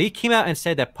 They came out and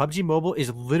said that PUBG Mobile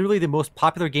is literally the most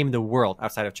popular game in the world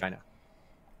outside of China.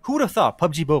 Who would have thought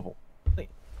PUBG Mobile?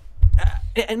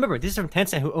 And remember, this is from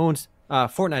Tencent, who owns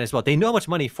Fortnite as well. They know how much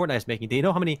money Fortnite is making. They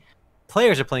know how many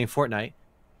players are playing Fortnite,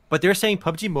 but they're saying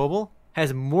PUBG Mobile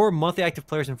has more monthly active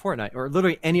players than Fortnite or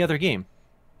literally any other game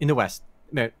in the West.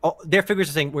 Their figures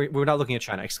are saying we're not looking at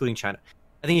China, excluding China.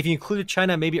 I think if you included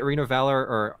China, maybe Arena of Valor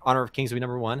or Honor of Kings would be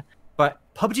number one. But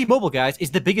PUBG Mobile, guys,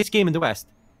 is the biggest game in the West.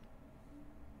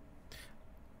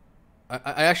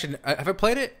 I actually have I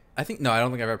played it? I don't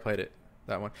think I've ever played it,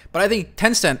 that one. But I think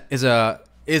Tencent is a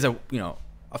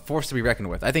force to be reckoned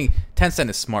with. I think Tencent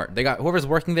is smart. They got whoever's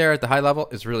working there at the high level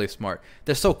is really smart.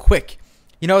 They're so quick.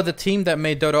 The team that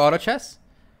made Dota Auto Chess,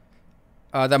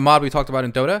 that mod we talked about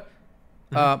in Dota.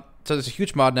 So there's a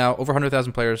huge mod now, over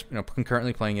 100,000 players,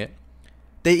 concurrently playing it.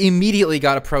 They immediately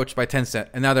got approached by Tencent,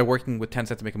 and now they're working with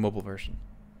Tencent to make a mobile version.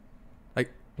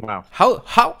 Like, wow,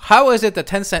 how is it that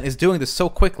Tencent is doing this so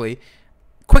quickly,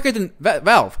 quicker than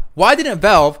Valve? Why didn't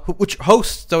Valve, which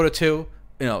hosts Dota 2,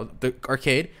 the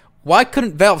arcade, why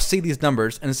couldn't Valve see these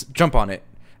numbers and jump on it?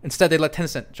 Instead, they let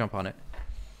Tencent jump on it.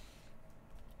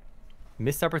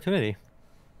 Missed opportunity.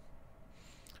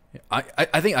 I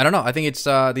don't know. I think it's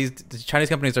these Chinese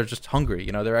companies are just hungry.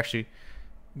 They're actually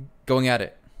going at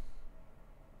it.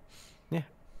 Yeah,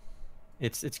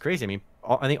 it's crazy. I mean,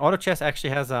 I think Auto Chess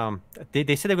actually has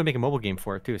they said they're gonna make a mobile game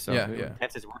for it too. So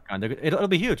Tencent's work on it'll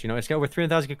be huge. It's got over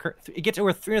 300,000. It gets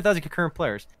over 300,000 concurrent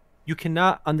players. You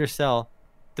cannot undersell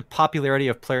the popularity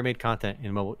of player-made content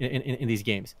in mobile in these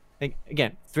games.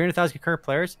 Again, 300,000 concurrent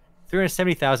players,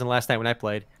 370,000 last night when I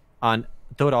played on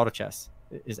Dota Auto Chess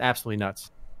is absolutely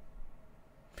nuts.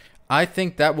 I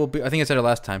think that will be. I think I said it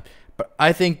last time, but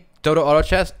I think Dota Auto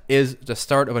Chess is the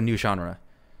start of a new genre.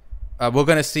 We're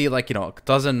gonna see a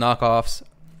dozen knockoffs,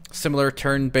 similar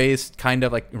turn-based, kind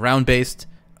of like round-based,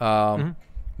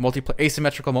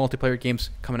 asymmetrical multiplayer games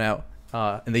coming out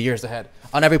in the years ahead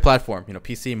on every platform.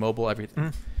 PC, mobile,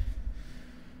 everything.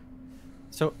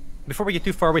 So before we get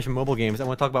too far away from mobile games, I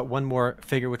want to talk about one more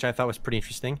figure which I thought was pretty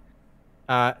interesting.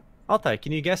 Altai,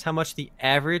 can you guess how much the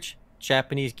average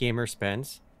Japanese gamer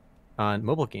spends on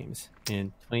mobile games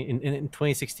in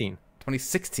 2016?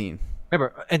 2016.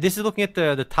 Remember, and this is looking at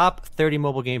the top 30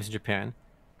 mobile games in Japan,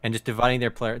 and just dividing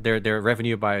their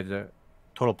revenue by the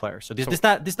total players. So this is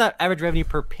not average revenue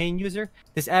per paying user.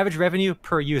 This average revenue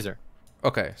per user.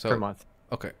 Okay, so per month.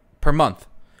 Okay, per month.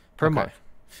 Per month.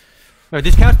 No,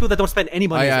 this counts people that don't spend any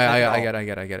money. I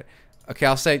get it. Okay,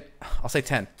 I'll say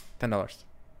 $10.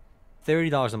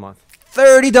 $30 a month.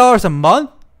 $30 a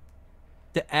month?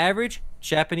 The average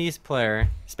Japanese player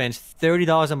spends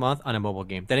 $30 a month on a mobile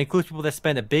game. That includes people that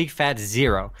spend a big fat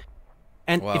zero.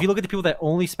 And if you look at the people that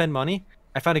only spend money,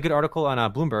 I found a good article on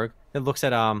Bloomberg that looks at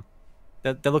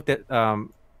that looked at Grand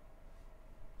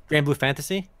Blue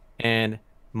Fantasy and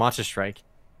Monster Strike,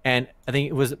 and I think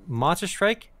it was Monster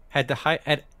Strike had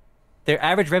their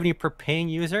average revenue per paying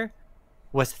user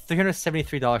was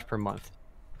 $373 per month.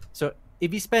 So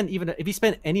if you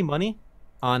spend any money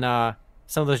on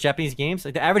some of those Japanese games,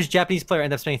 like the average Japanese player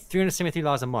ends up spending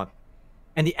 $373 a month.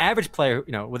 And the average player,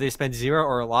 whether they spend zero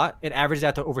or a lot, it averages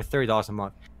out to over $30 a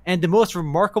month. And the most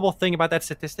remarkable thing about that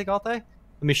statistic, Alte, let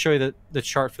me show you the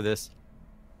chart for this.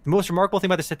 The most remarkable thing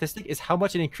about the statistic is how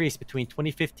much it increased between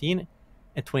 2015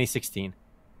 and 2016.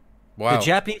 Wow. The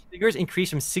Japanese figures increased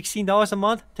from $16 a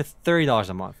month to $30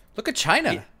 a month. Look at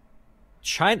China.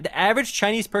 The average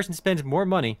Chinese person spends more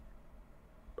money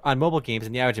on mobile games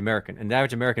than the average American, and the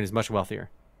average American is much wealthier.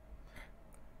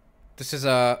 This is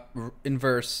a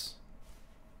inverse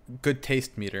good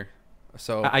taste meter.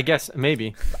 So I guess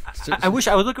maybe. I wish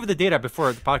I was looking for the data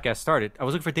before the podcast started. I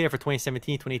was looking for data for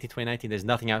 2017, 2018, 2019. There's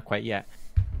nothing out quite yet.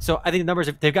 So I think the numbers,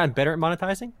 they've gotten better at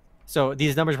monetizing. So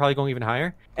these numbers are probably going even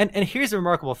higher. And here's the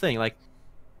remarkable thing. Like,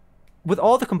 with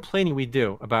all the complaining we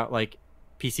do about, like,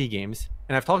 PC games,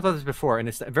 and I've talked about this before, and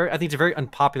I think it's a very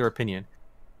unpopular opinion.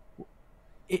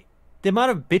 The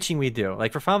amount of bitching we do,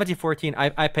 like for Final Fantasy 14,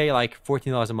 I pay like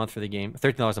 $14 a month for the game,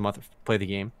 $13 a month to play the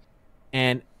game.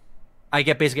 And I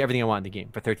get basically everything I want in the game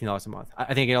for $13 a month. I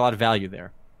think I get a lot of value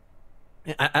there.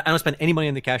 I don't spend any money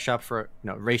in the cash shop for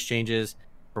race changes,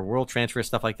 for world transfers,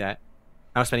 stuff like that.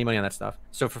 I don't spend any money on that stuff.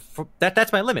 So for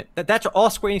that's my limit. That's all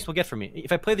Square Enix will get from me.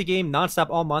 If I play the game nonstop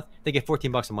all month, they get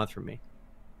 $14 a month from me.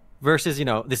 Versus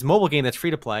this mobile game that's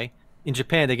free to play in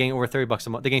Japan, they're getting over $30 a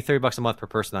month. They're getting $30 a month per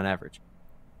person on average.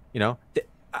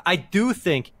 I do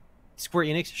think Square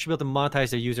Enix should be able to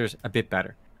monetize their users a bit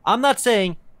better. I'm not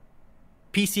saying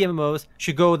PC MMOs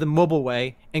should go the mobile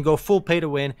way and go full pay to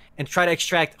win and try to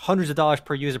extract hundreds of dollars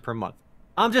per user per month.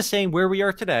 I'm just saying where we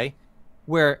are today,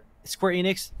 where Square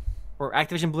Enix or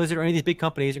Activision Blizzard or any of these big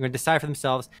companies are going to decide for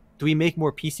themselves, do we make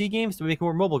more PC games? Do we make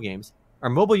more mobile games? Our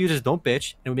mobile users don't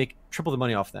bitch, and we make triple the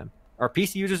money off them. Our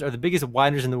PC users are the biggest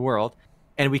wideners in the world,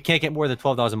 and we can't get more than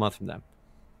 $12 a month from them.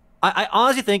 I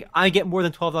honestly think I get more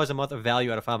than $12 a month of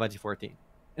value out of Final Fantasy 14.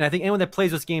 And I think anyone that plays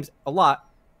those games a lot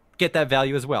get that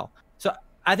value as well. So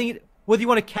I think whether you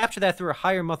want to capture that through a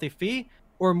higher monthly fee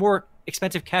or more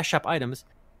expensive cash shop items,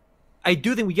 I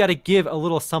do think we got to give a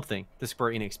little something to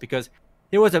Square Enix, because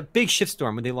there was a big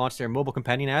shitstorm when they launched their mobile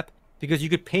companion app, because you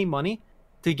could pay money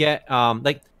to get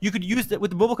you could use with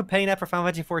the mobile companion app for Final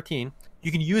Fantasy 14.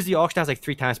 You can use the auction house like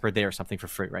 3 times per day or something for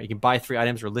free, right? You can buy 3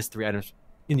 items or list 3 items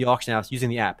in the auction house using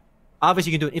the app.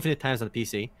 Obviously, you can do it infinite times on the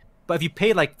PC, but if you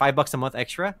pay like $5 a month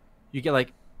extra, you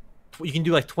get you can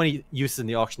do like 20 uses in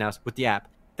the auction house with the app.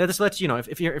 That just lets you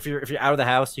if you're out of the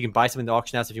house, you can buy something in the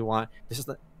auction house if you want. This is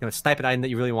snipe an item that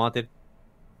you really wanted,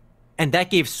 and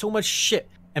that gave so much shit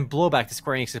and blowback to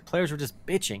Square Enix. The players were just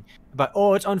bitching about,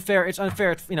 it's unfair, it's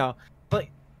but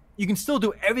you can still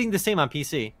do everything the same on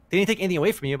PC. They didn't take anything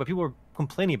away from you, but people were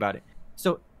complaining about it.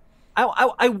 So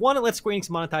I want to let Square Enix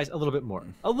monetize a little bit more.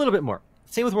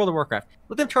 Same with World of Warcraft.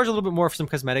 Let them charge a little bit more for some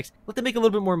cosmetics. Let them make a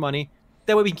little bit more money.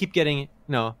 That way we can keep getting,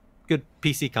 good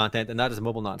PC content and not just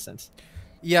mobile nonsense.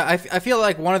 Yeah, I feel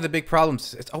like one of the big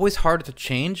problems, it's always harder to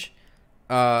change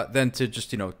than to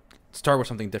just, start with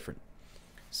something different.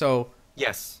 So,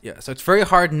 yes. Yeah, so it's very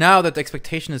hard now that the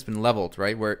expectation has been leveled,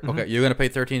 right? Where, okay, you're going to pay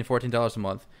 $13, $14 a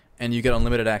month and you get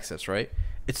unlimited access, right?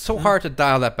 It's so hard to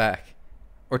dial that back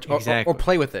or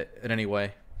play with it in any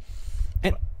way.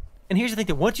 And here's the thing,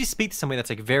 that once you speak to somebody that's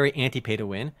like very anti-pay to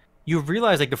win, you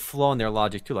realize like the flaw in their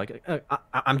logic too. Like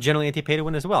I'm generally anti-pay to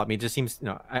win as well. I mean, it just seems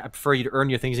I prefer you to earn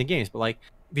your things in games. But like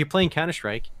if you're playing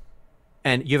Counter-Strike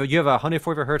and you have a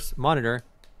 144 hertz monitor,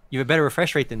 you have a better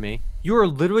refresh rate than me. You are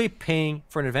literally paying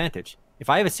for an advantage. If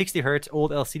I have a 60 hertz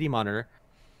old LCD monitor,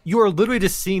 you are literally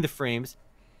just seeing the frames.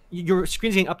 Your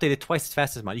screen's getting updated twice as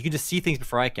fast as mine. You can just see things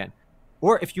before I can.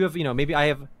 Or if you have maybe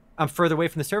I'm further away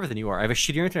from the server than you are. I have a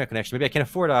shittier internet connection. Maybe I can't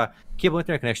afford a cable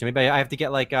internet connection. Maybe I have to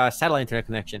get like a satellite internet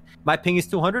connection. My ping is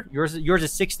 200. Yours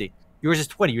is 60. Yours is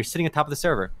 20. You're sitting on top of the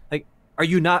server. Like, are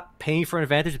you not paying for an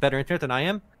advantage with better internet than I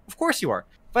am? Of course you are.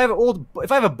 If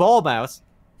I have a ball mouse,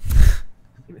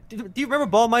 do you remember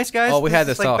ball mice, guys? Oh, we had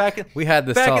this talk. Back in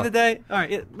the day. All right,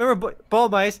 yeah, remember ball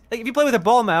mice? Like if you play with a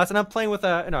ball mouse and I'm playing with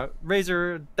a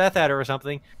Razer Death Adder or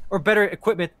something, or better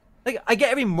equipment, like I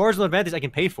get every marginal advantage I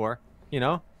can pay for,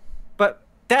 But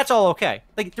that's all okay.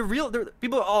 Like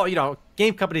people,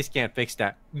 game companies can't fix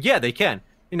that. Yeah, they can.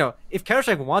 if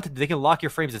Counter-Strike wanted, they can lock your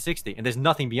frames at 60, and there's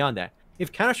nothing beyond that.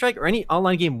 If Counter-Strike or any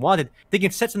online game wanted, they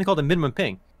can set something called a minimum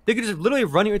ping. They could just literally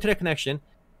run your internet connection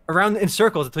around in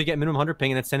circles until you get minimum 100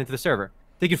 ping and then send it to the server.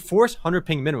 They could force 100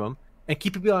 ping minimum and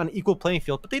keep people on an equal playing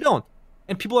field, but they don't.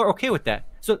 And people are okay with that.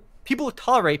 So people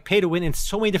tolerate pay to win in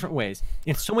so many different ways,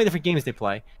 in so many different games they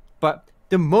play. But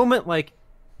the moment, like,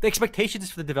 the expectations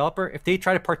for the developer, if they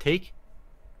try to partake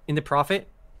in the profit,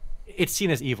 it's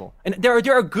seen as evil. And there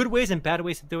are good ways and bad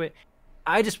ways to do it.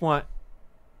 I want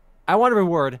to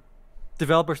reward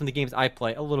developers from the games I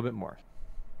play a little bit more.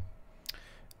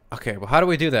 Okay, well, how do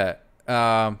we do that?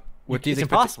 With these it's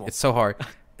impossible. It's so hard.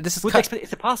 It's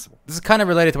impossible. This is kind of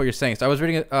related to what you're saying. So I was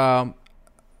reading a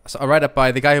write-up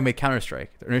by the guy who made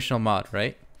Counter-Strike, the original mod,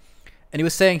 right? And he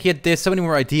was saying he had so many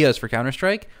more ideas for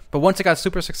Counter-Strike, but once it got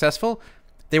super successful,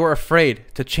 they were afraid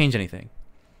to change anything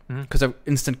because of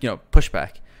instant,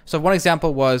 pushback. So one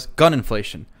example was gun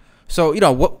inflation. So,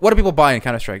 what do people buy in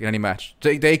Counter-Strike in any match?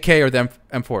 The AK or the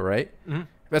M4, right? Mm-hmm.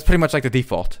 That's pretty much like the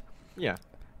default. Yeah.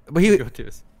 But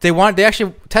they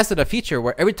actually tested a feature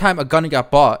where every time a gun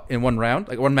got bought in one round,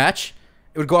 like one match,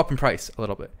 it would go up in price a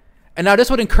little bit. And now this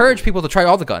would encourage people to try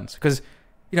all the guns because,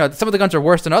 some of the guns are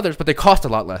worse than others, but they cost a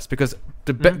lot less because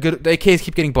the AKs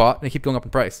keep getting bought and they keep going up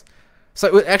in price. So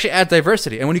it would actually add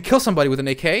diversity. And when you kill somebody with an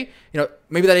AK,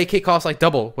 maybe that AK costs like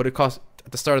double what it cost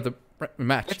at the start of the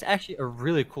match. That's actually a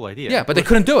really cool idea. Yeah, but they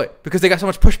couldn't do it because they got so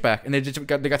much pushback and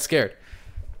they got scared.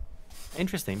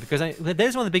 Interesting, because that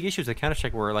is one of the big issues with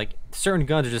Counter-Strike where, like, certain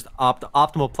guns are just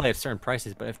optimal play at certain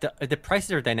prices. But if the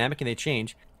prices are dynamic and they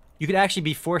change, you could actually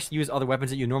be forced to use other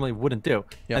weapons that you normally wouldn't do.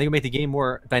 Yeah. I think it would make the game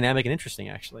more dynamic and interesting,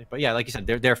 actually. But yeah, like you said,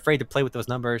 they're afraid to play with those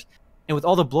numbers. And with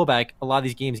all the blowback a lot of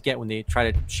these games get when they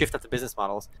try to shift up the business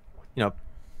models,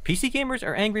 PC gamers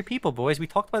are angry people, boys. We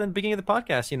talked about it in the beginning of the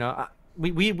podcast.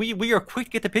 We are quick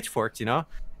to get the pitchforks,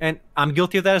 and I'm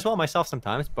guilty of that as well myself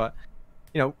sometimes. But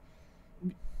yeah,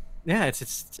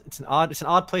 it's an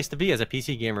odd place to be as a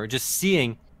PC gamer. Just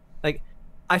seeing, like,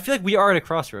 I feel like we are at a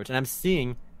crossroads, and I'm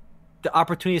seeing the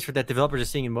opportunities for that developers are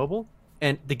seeing in mobile,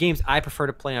 and the games I prefer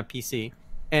to play on PC.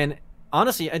 And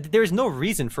honestly, there is no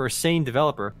reason for a sane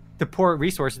developer to pour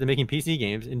resources into making PC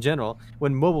games in general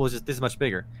when mobile is just this much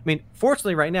bigger. I mean,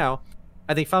 fortunately, right now,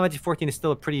 I think Final Fantasy 14 is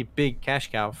still a pretty big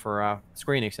cash cow for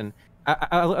Square Enix. And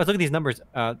I was looking at these numbers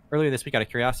earlier this week out of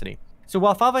curiosity. So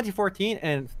while Final Fantasy 14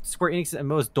 and Square Enix's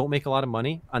MMOs don't make a lot of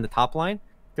money on the top line,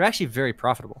 they're actually very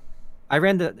profitable. I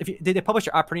ran they publish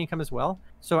their operating income as well.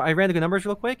 So I ran the good numbers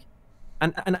real quick.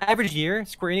 An average year,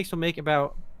 Square Enix will make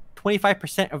about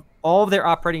 25% of all of their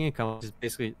operating income, which is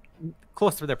basically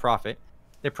close to their profit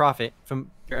from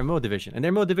their MMO division. And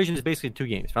their MMO division is basically two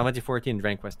games, Final Fantasy 14 and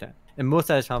Dragon Quest X. And most of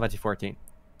that is Final Fantasy 14.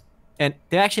 And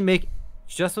they actually make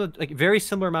just like very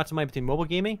similar amounts of money between mobile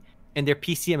gaming and their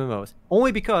PC MMOs.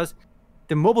 Only because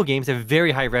the mobile games have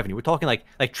very high revenue. We're talking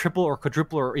like triple or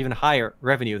quadruple or even higher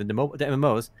revenue than the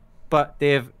MMOs, but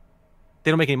they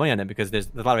don't make any money on them because there's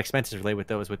a lot of expenses related with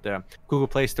those, with the Google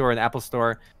Play Store and the Apple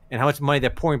Store, and how much money they're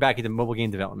pouring back into mobile game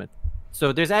development.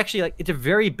 So there's actually it's a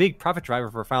very big profit driver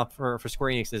for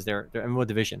Square Enix is their MMO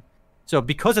division. So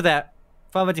because of that,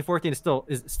 Final Fantasy 14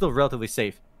 is still relatively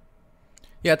safe.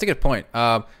 Yeah, that's a good point.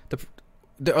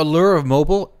 The allure of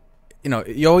mobile,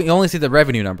 you only see the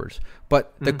revenue numbers,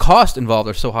 but the cost involved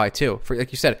are so high too. For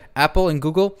like you said, Apple and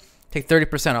Google take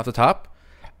 30% off the top,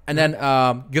 and then you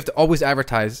have to always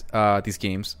advertise these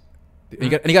games. And you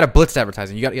got to blitz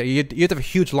advertising. You have to have a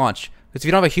huge launch. Because if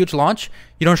you don't have a huge launch,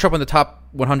 you don't show up in the top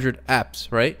 100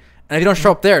 apps, right? And if you don't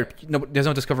show up there, there's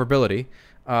no discoverability.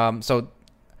 So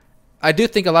I do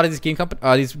think a lot of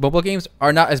these mobile games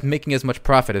are not making as much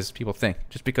profit as people think,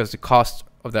 just because the cost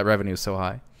of that revenue is so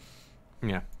high.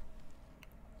 Yeah.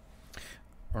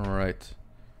 All right.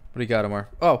 What do you got, Omar?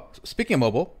 Oh, speaking of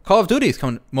mobile, Call of Duty is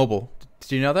coming mobile.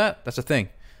 Did you know that? That's a thing.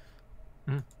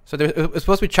 So it's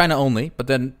supposed to be China only, but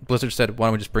then Blizzard said, why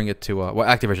don't we just bring it to...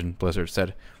 Activision Blizzard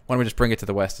said, why don't we just bring it to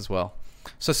the West as well?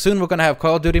 So soon we're going to have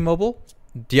Call of Duty mobile,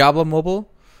 Diablo mobile,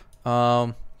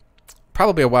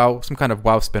 probably some kind of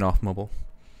WoW spin-off mobile.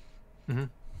 Mm-hmm.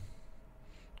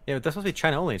 Yeah, but that's supposed to be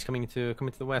China only. It's coming to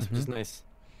the West, which is nice.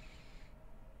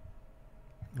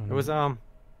 There was one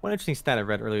interesting stat I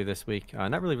read earlier this week.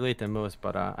 Not really related to MMOs,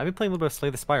 but I've been playing a little bit of Slay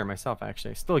the Spire myself,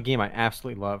 actually. It's still a game I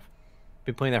absolutely love.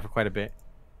 Been playing that for quite a bit.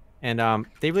 And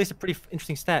they released a pretty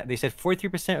interesting stat. They said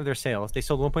 43% of their sales, they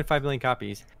sold 1.5 million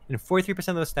copies, and 43%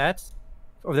 of those stats,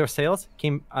 of their sales,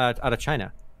 came out of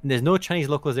China. And there's no Chinese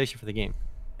localization for the game.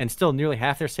 And still, nearly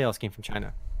half their sales came from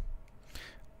China.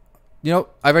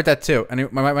 I read that too.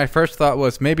 And my first thought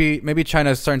was maybe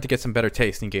China is starting to get some better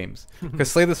taste in games.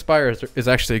 Because Slay the Spire is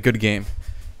actually a good game.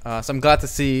 So I'm glad to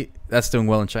see that's doing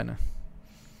well in China.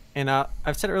 And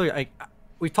I've said earlier,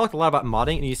 we talked a lot about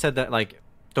modding, and you said that like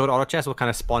Dota Auto Chess will kind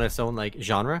of spawn its own like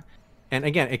genre. And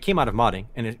again, it came out of modding,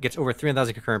 and it gets over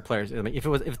 300,000 concurrent players. I mean, if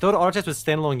Dota Auto Chess was a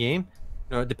standalone game,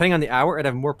 depending on the hour, it'd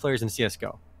have more players than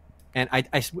CS:GO. And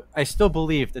I still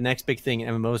believe the next big thing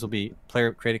in MMOs will be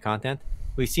player created content.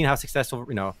 We've seen how successful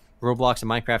Roblox and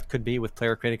Minecraft could be with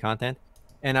player created content,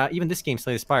 and even this game,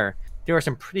 Slay the Spire, there are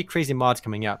some pretty crazy mods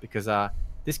coming out because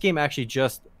this game actually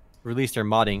just released their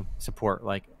modding support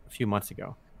like a few months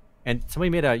ago, and somebody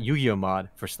made a Yu-Gi-Oh mod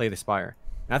for Slay the Spire.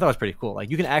 And I thought it was pretty cool. Like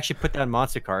you can actually put down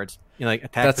monster cards in like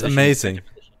attack. That's position, amazing.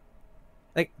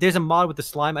 Like there's a mod with the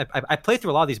slime. I played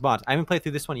through a lot of these mods. I haven't played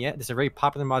through this one yet. This is a very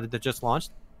popular mod that just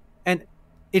launched, and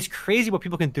it's crazy what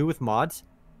people can do with mods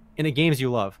in the games you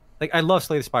love. Like I love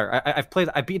Slay the Spire. I've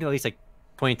beaten it at least like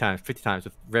 20 times, 50 times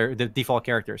with the default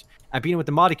characters. I've beaten it with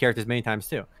the modded characters many times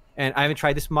too. And I haven't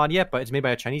tried this mod yet, but it's made by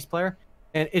a Chinese player,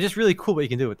 and it's just really cool what you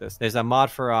can do with this. There's a mod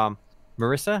for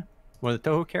Marissa, one of the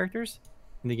Touhou characters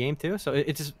in the game too. So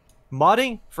it's just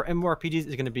modding for MMORPGs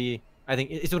is going to be, I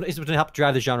think, it's going to help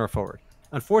drive the genre forward.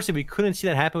 Unfortunately, we couldn't see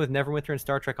that happen with Neverwinter and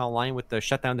Star Trek Online with the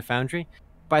shutdown to Foundry.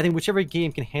 But I think whichever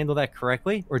game can handle that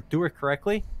correctly or do it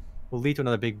correctly will lead to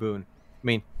another big boon. I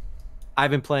mean,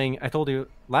 I've been playing, I told you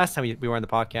last time we were on the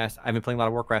podcast, I've been playing a lot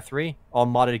of Warcraft 3. All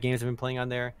modded games I've been playing on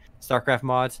there. StarCraft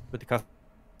mods with the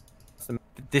custom.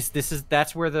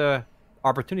 That's where the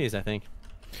opportunity is, I think.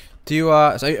 Do you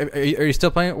so are you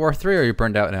still playing War 3 or are you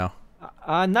burned out now?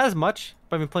 Not as much,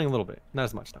 but I've been playing a little bit. Not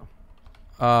as much though.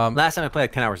 Last time I played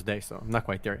like 10 hours a day, so I'm not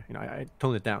quite there. I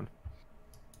toned it down.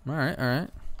 All right.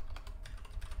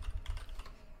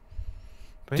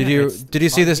 But Did yeah, you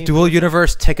see this dual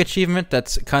universe tech achievement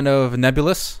that's kind of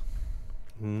nebulous?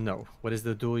 No. What is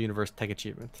the dual universe tech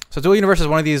achievement? So dual universe is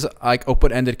one of these like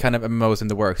open-ended kind of MMOs in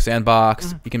the works.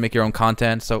 Sandbox, you can make your own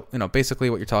content. So, basically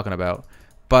what you're talking about.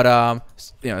 But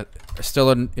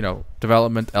still in,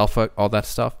 development, alpha, all that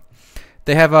stuff.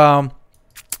 They have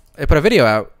they put a video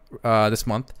out this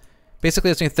month.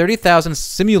 Basically, it's saying 30,000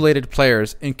 simulated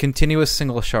players in continuous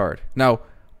single shard. Now,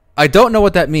 I don't know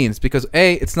what that means because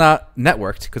A, it's not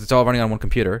networked because it's all running on one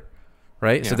computer,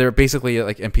 right? Yeah. So they're basically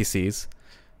like NPCs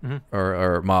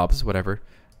or mobs, whatever.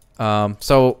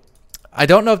 So I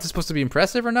don't know if this is supposed to be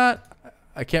impressive or not.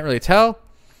 I can't really tell.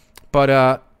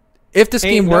 But if this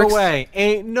game works,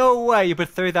 ain't no way you put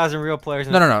 30,000 real players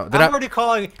in. No. I'm already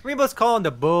calling Rainbow's calling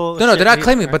the bull. No, they're not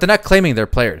claiming, but they're not claiming they're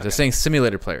players. Okay. They're saying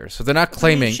simulated players, so they're not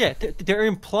claiming. They're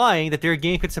implying that their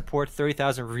game could support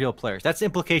 30,000 real players. That's the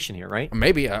implication here, right?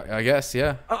 Maybe, I guess,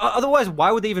 yeah. Otherwise,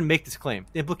 why would they even make this claim?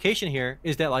 The implication here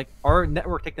is that like our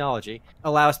network technology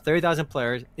allows 30,000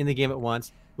 players in the game at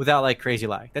once without like crazy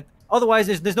lag. That otherwise,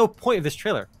 there's no point of this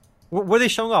trailer. What are they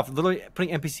showing off? Literally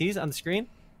putting NPCs on the screen?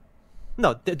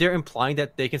 No, they're implying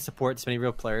that they can support this many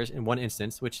real players in one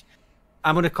instance, which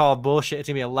I'm going to call bullshit. It's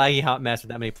going to be a laggy hot mess with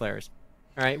that many players.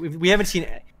 All right? We haven't seen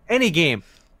any game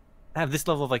have this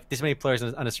level of, like, this many players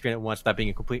on a screen at once without being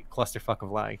a complete clusterfuck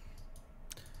of lag.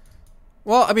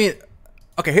 Well, I mean,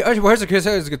 okay, here's a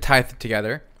good tie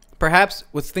together. Perhaps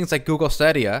with things like Google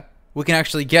Stadia, we can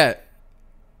actually get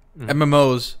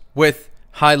MMOs with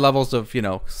high levels of,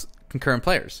 concurrent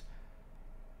players.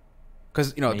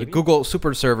 Because the Google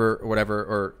Super Server or whatever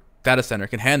or data center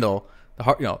can handle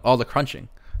all the crunching,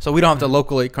 so we don't have to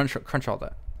locally crunch all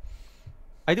that.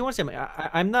 I do want to say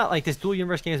I'm not like this dual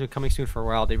universe game has been coming soon for a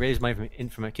while. They raised money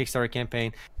from a Kickstarter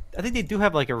campaign. I think they do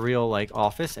have like a real like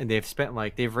office, and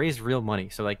they've raised real money.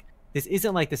 So like this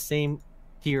isn't like the same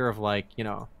tier of like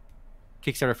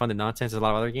Kickstarter funded nonsense as a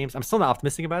lot of other games. I'm still not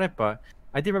optimistic about it, but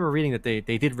I did remember reading that they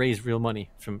did raise real money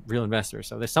from real investors.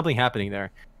 So there's something happening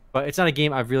there. But it's not a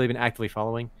game I've really been actively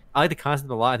following. I like the concept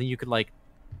a lot. I think you could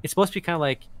it's supposed to be kind of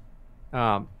like,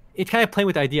 it's kind of playing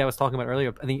with the idea I was talking about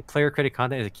earlier. I think player created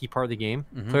content is a key part of the game.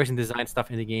 Players can design stuff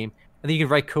in the game. I think you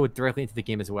can write code directly into the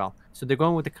game as well. So they're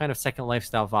going with the kind of Second Life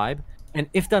style vibe. And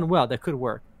if done well, that could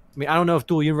work. I mean, I don't know if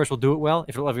Dual Universe will do it well,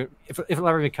 if it'll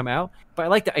ever even come out. But I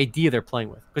like the idea they're playing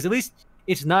with. Because at least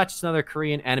it's not just another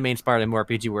Korean anime-inspired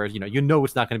MMORPG where,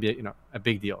 it's not going to be a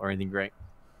big deal or anything great.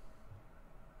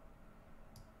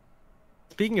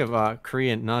 Speaking of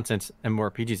Korean nonsense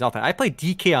MMORPGs, I played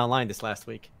DK Online this last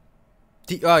week.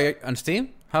 On Steam?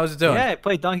 How's it doing? Yeah, I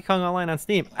played Donkey Kong Online on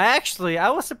Steam. I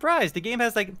was surprised. The game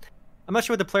has I'm not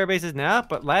sure what the player base is now,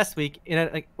 but last week it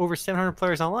had over 700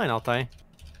 players online, Altai.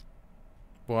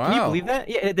 Wow. Can you believe that?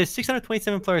 Yeah, there's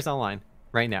 627 players online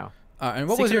right now. And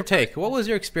what was your take? What was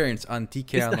your experience on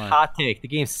DK Online? It's the hot take. The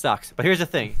game sucks. But here's the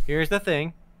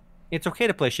thing. It's okay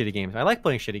to play shitty games. I like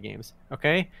playing shitty games,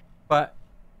 okay? But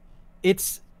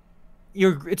it's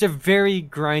it's a very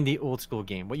grindy old school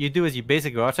game. What you do is you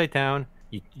basically go outside town,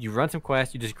 you run some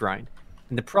quests, you just grind.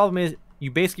 And the problem is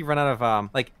you basically run out of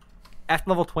like after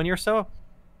level 20 or so,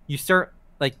 you start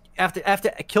like after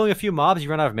killing a few mobs, you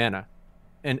run out of mana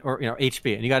and or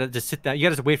HP, and you gotta just sit down. You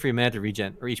gotta just wait for your mana to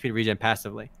regen or HP to regen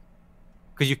passively,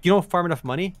 because you don't farm enough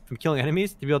money from killing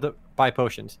enemies to be able to buy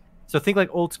potions. So think like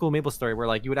old school MapleStory, where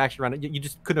like you would actually run it, you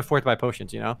just couldn't afford to buy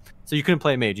potions, So you couldn't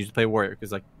play a mage, you just play a warrior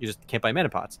because like you just can't buy mana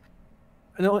pots.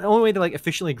 And the only way to like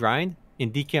efficiently grind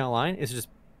in DK Online is to just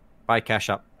buy cash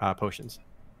up potions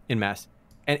in mass.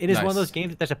 And it is one of those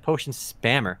games that's a potion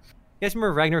spammer. You guys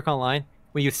remember Ragnarok Online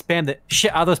when you spam the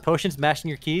shit out of those potions, mashing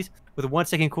your keys with 1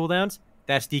 second cooldowns?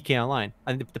 That's DK Online.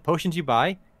 And the potions you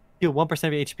buy heal 1%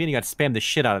 of your HP, and you got to spam the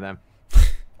shit out of them.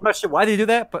 I'm not sure why they do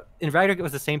that, but in Ragnarok it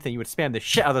was the same thing. You would spam the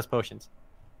shit out of those potions.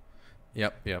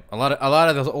 Yep. A lot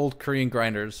of those old Korean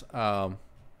grinders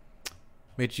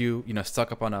made you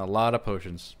stuck up on a lot of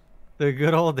potions. The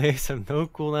good old days of no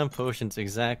cooldown potions,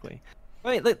 exactly.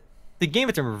 Right, look, the game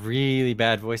had some really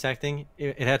bad voice acting.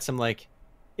 It had some like,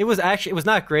 it was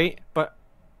not great, but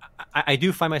I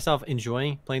do find myself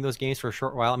enjoying playing those games for a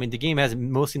short while. I mean, the game has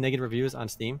mostly negative reviews on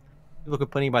Steam. People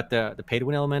complaining about the pay to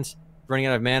win elements, running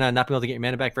out of mana, not being able to get your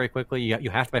mana back very quickly. You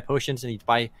have to buy potions and you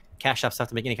buy cash up stuff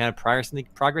to make any kind of progress in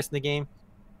the game.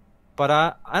 But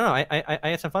I don't know. I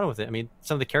had some fun with it. I mean,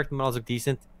 some of the character models look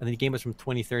decent. I think the game was from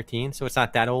 2013, so it's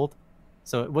not that old.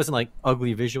 So it wasn't like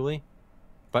ugly visually.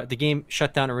 But the game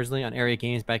shut down originally on Area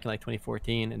Games back in like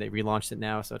 2014, and they relaunched it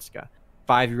now. So it's like a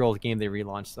 5-year-old game they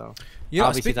relaunched. So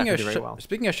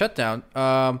speaking of shutdown,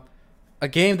 a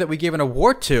game that we gave an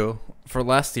award to for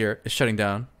last year is shutting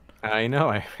down. I know.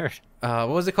 I heard. What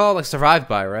was it called? Like Survived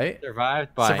By, right?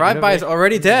 Survived By. Survived By is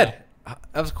already dead.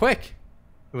 That was quick.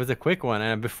 It was a quick one,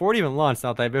 and before it even launched,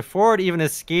 before it even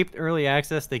escaped early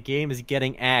access, the game is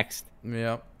getting axed.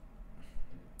 Yep.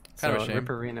 Kind of a shame.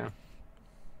 Ripperino.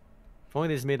 If only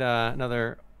they just made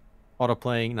another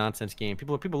auto-playing nonsense game.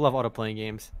 People love auto-playing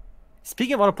games.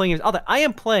 Speaking of auto-playing games, I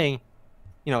am playing,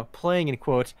 playing in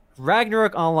quotes,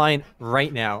 Ragnarok Online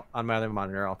right now on my other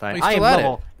monitor all the time. I am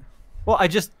level. Well, I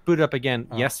just booted up again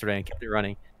yesterday and kept it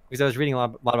running because I was reading a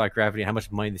lot about Gravity and how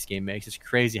much money this game makes. It's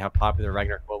crazy how popular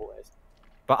Ragnarok Mobile is.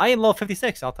 But I am level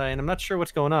 56, Altai, and I'm not sure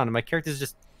what's going on. And my character's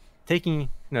just taking,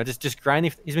 just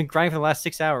grinding. He's been grinding for the last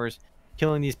 6 hours,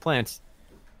 killing these plants.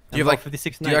 Do you have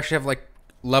 56? Do you actually have like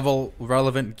level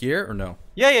relevant gear or no?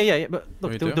 Yeah. But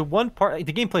look, the one part,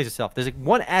 the game plays itself. There's like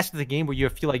one aspect of the game where you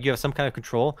feel like you have some kind of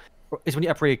control. Is when you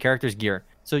upgrade your character's gear.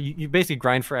 So you basically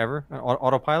grind forever on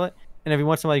autopilot, and every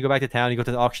once in a while you go back to town, you go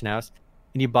to the auction house,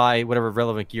 and you buy whatever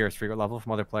relevant gear is for your level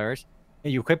from other players,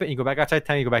 and you equip it, and you go back outside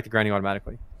town, and you go back to grinding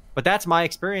automatically. But that's my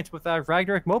experience with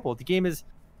Ragnarok Mobile. The game is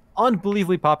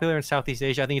unbelievably popular in Southeast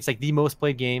Asia. I think it's like the most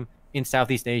played game in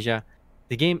Southeast Asia.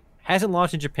 The game hasn't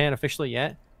launched in Japan officially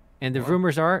yet, and the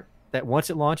rumors are that once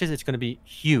it launches, it's going to be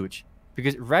huge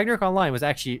because Ragnarok Online was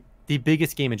actually the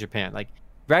biggest game in Japan. Like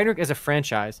Ragnarok as a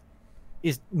franchise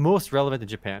is most relevant in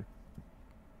Japan.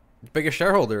 The biggest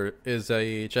shareholder is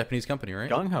a Japanese company,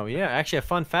 right? Gung Ho, yeah. Actually, a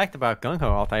fun fact about Gung Ho,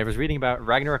 Altai. I was reading about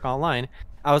Ragnarok Online.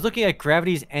 I was looking at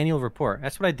Gravity's annual report.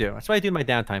 That's what I do. That's what I do in my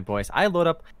downtime, boys. I load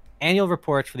up annual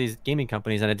reports for these gaming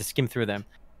companies, and I just skim through them.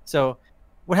 So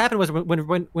what happened was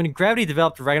when Gravity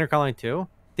developed Ragnarok Online 2,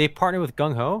 they partnered with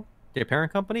Gung Ho, their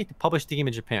parent company, to publish the game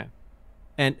in Japan.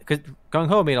 And because Gung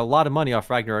Ho made a lot of money off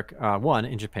Ragnarok 1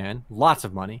 in Japan, lots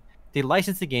of money, they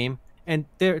licensed the game. And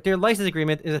their license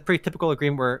agreement is a pretty typical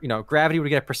agreement where, Gravity would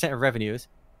get a % of revenues,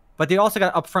 but they also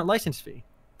got an upfront license fee.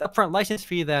 The upfront license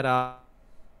fee that I'm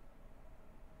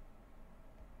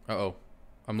not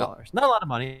a lot of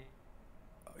money.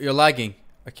 You're lagging.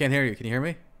 I can't hear you. Can you hear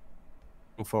me?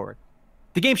 Move forward.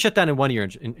 The game shut down in 1 year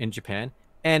in Japan,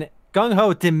 and Gung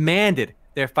Ho demanded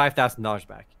their $5,000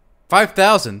 back.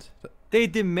 $5,000. They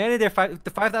demanded the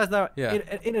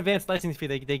 $5,000 in advance license fee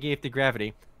they gave to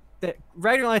Gravity. That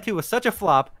Ragnarok Online 2 was such a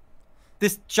flop.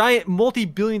 This giant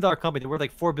multi-billion-dollar company worth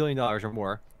like $4 billion or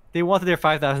more, they wanted their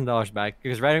 $5,000 back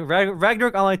because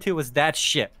Ragnarok Online 2 was that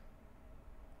shit.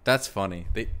 That's funny.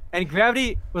 And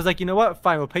Gravity was like, you know what?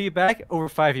 Fine, we'll pay you back over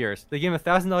 5 years. They gave him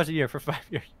 $1,000 a year for 5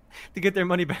 years to get their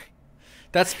money back.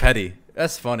 That's petty.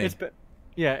 That's funny.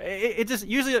 It just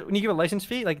usually when you give a license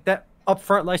fee, like that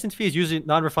upfront license fee is usually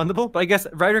non-refundable. But I guess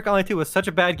Ragnarok Online 2 was such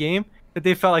a bad game that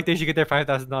they felt like they should get their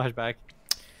 $5,000 back.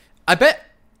 I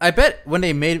bet when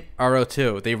they made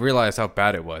RO2, they realized how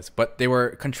bad it was, but they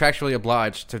were contractually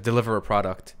obliged to deliver a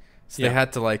product, so they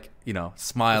had to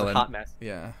smile and hot mess.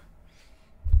 Yeah.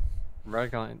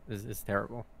 Ragnarok Online is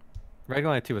terrible.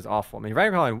 Ragnarok Online 2 is awful. I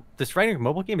mean, this Ragnarok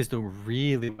mobile game is doing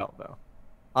really well though.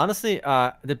 Honestly,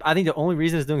 I think the only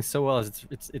reason it's doing so well is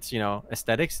it's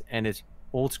aesthetics and its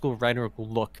old school Ragnarok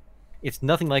look. It's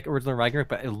nothing like original Ragnarok,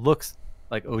 but it looks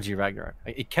like OG Ragnarok.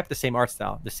 Like, it kept the same art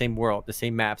style, the same world, the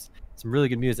same maps, some really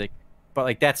good music, but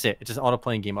like that's it. It's just an auto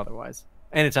playing game otherwise,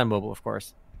 and it's on mobile, of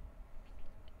course.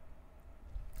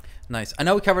 Nice. I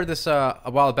know we covered this a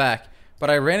while back, but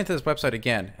I ran into this website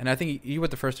again, and I think you were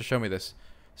the first to show me this.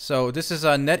 So this is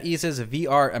NetEase's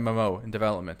VR MMO in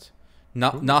development,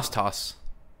 Nostos.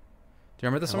 Do you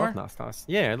remember this somewhere? Nostos.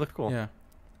 Yeah, it looked cool. Yeah,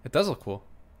 it does look cool.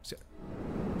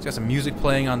 It's got some music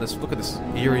playing on this. Look at this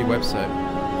eerie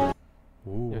website.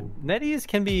 Ooh. Yeah, NetEase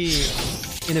can be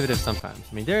innovative sometimes.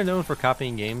 I mean, they're known for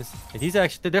copying games, and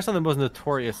they're some of the most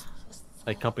notorious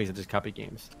like companies that just copy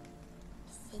games.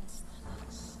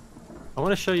 I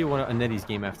want to show you a NetEase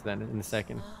game after that in a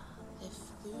second.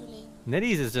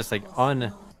 NetEase is just like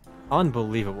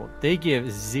unbelievable. They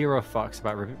give zero fucks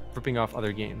about ripping off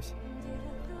other games.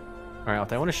 All right,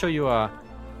 Altai, I want to show you.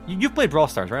 You've played Brawl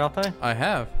Stars, right, Altai? I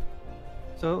have.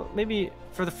 So maybe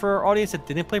for our audience that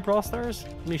didn't play Brawl Stars,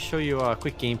 let me show you a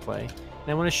quick gameplay, and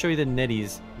I want to show you the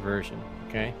NetEase version.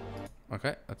 Okay.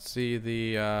 Okay. Let's see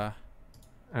the.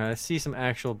 Let's see some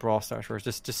actual Brawl Stars first.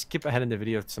 Just skip ahead in the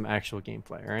video to some actual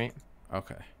gameplay. All right.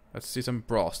 Okay. Let's see some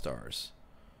Brawl Stars.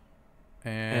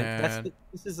 And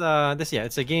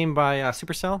it's a game by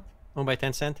Supercell, owned by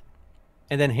Tencent.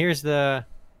 And then here's the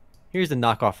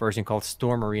knockoff version called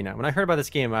Storm Arena. When I heard about this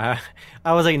game, I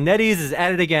was like, NetEase is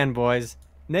at it again, boys.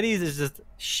 NetEase is just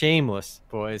shameless,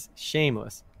 boys.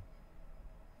 Shameless.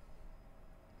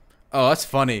 Oh, that's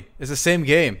funny. It's the same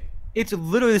game. It's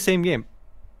literally the same game.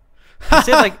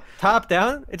 Instead like top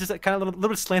down, it's just kind of a little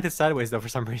bit slanted sideways though for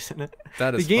some reason.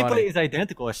 That is the gameplay funny. is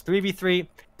identical. It's 3v3.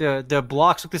 The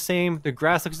blocks look the same. The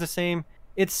grass looks the same.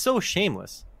 It's so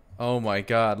shameless. Oh my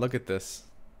god, look at this.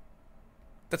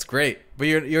 That's great. But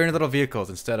you're in little vehicles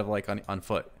instead of like on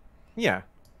foot. Yeah.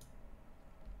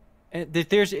 And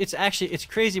it's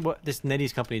crazy what this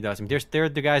NetEase company does. I mean, they're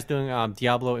the guys doing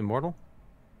Diablo Immortal.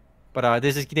 But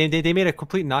they made a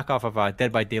complete knockoff of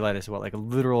Dead by Daylight as well, like a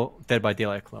literal Dead by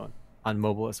Daylight clone on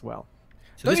mobile as well.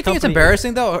 So don't you think it's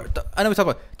embarrassing though? I know we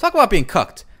talk about being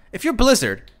cucked. If you're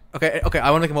Blizzard, okay,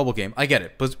 I want to make a mobile game. I get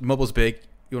it. Mobile's big.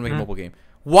 You want to make a mobile game.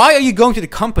 Why are you going to the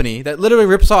company that literally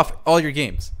rips off all your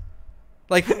games?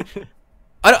 Like,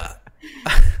 I don't.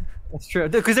 That's true,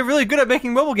 because they're really good at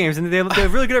making mobile games, and they're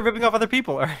really good at ripping off other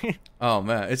people. Right? Oh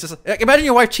man, it's just like, imagine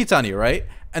your wife cheats on you, right?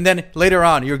 And then later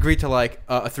on, you agree to like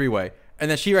a three-way, and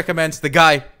then she recommends the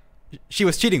guy she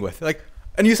was cheating with, like,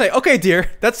 and you say, "Okay, dear,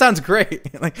 that sounds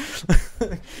great." Like,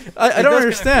 I don't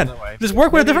understand. Just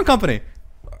work with a different company.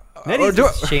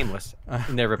 NetEase is shameless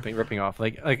in their ripping off.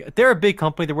 Like they're a big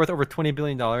company. They're worth over $20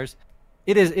 billion.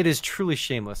 It is truly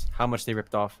shameless how much they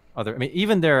ripped off other. I mean,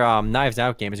 even their Knives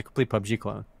Out game is a complete PUBG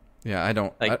clone. Yeah, I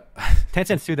don't like.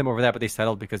 Tencent sued them over that, but they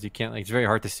settled because you can't. Like, it's very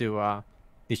hard to sue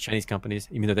these Chinese companies,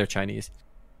 even though they're Chinese.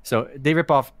 So they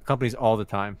rip off companies all the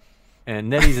time,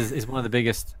 and NetEase is one of the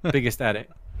biggest at it.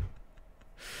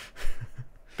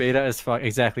 Beta as fuck,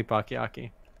 exactly,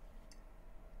 Pakiaki.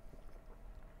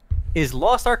 Is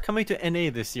Lost Ark coming to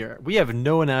NA this year? We have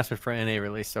no announcement for NA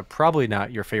release, so probably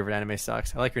not. Your favorite anime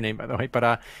sucks. I like your name, by the way.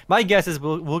 But my guess is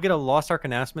we'll get a Lost Ark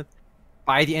announcement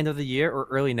by the end of the year or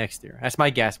early next year. That's my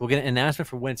guess. We'll get an announcement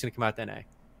for when it's going to come out to NA.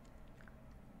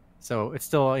 So it's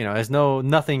still, there's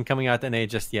nothing coming out to NA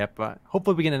just yet, but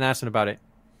hopefully we get an announcement about it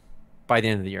by the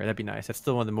end of the year. That'd be nice. That's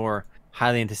still one of the more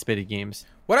highly anticipated games.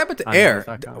 What happened to Air?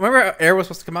 Remember Air was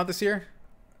supposed to come out this year?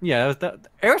 Yeah,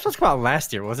 Air was supposed to come out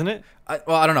last year, wasn't it? I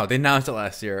don't know. They announced it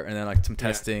last year, and then like some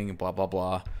testing and blah blah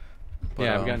blah. But,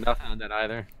 I've got nothing on that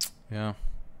either. Yeah.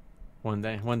 One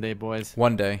day, boys.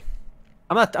 One day.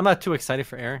 I'm not too excited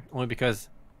for Air, only because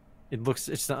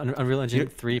it's an Unreal Engine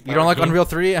 3. You don't like game. Unreal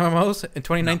 3 MMOs in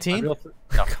 2019? No,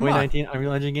 2019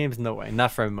 Unreal Engine games, no way.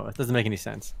 Not for MMO. It doesn't make any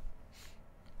sense.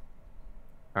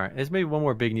 All right, there's maybe one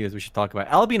more big news we should talk about.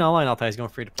 Albion Online, Altai, is going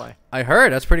free to play. I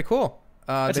heard. That's pretty cool.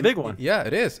 That's a big one. Yeah,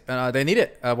 it is. They need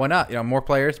it. Why not? More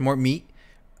players, more meat.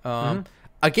 A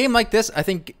game like this, I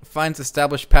think, finds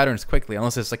established patterns quickly,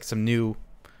 unless it's like some new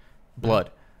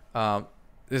blood.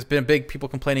 There's been people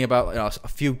complaining about a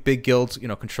few big guilds,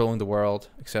 controlling the world,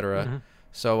 etc.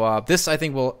 So this, I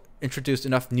think, will introduce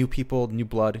enough new people, new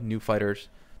blood, new fighters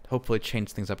to hopefully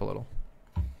change things up a little.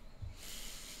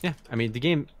 Yeah, I mean, the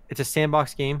game, it's a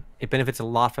sandbox game. It benefits a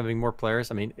lot from having more players.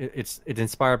 I mean, it's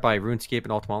inspired by RuneScape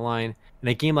and Ultima Online, and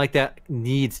a game like that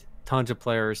needs tons of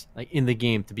players like in the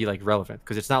game to be like relevant,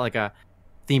 because it's not like a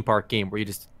theme park game where you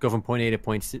just go from point A to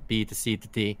point B to C to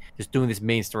D, just doing this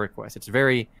main story quest. It's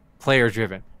very player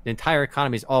driven. The entire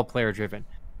economy is all player driven.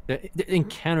 The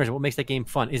encounters, what makes that game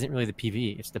fun, isn't really the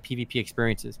PvE. It's the PvP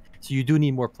experiences. So you do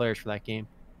need more players for that game.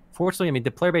 Fortunately, I mean,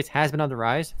 the player base has been on the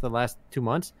rise for the last 2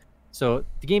 months. So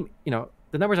the game,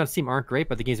 the numbers on Steam aren't great,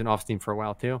 but the game's been off Steam for a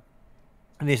while too.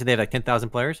 And they said they have like 10,000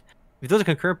 players. If those are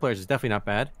concurrent players, it's definitely not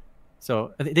bad.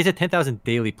 So they said 10,000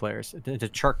 daily players. It's a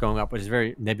chart going up, which is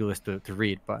very nebulous to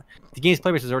read. But the game's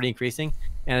player base is already increasing.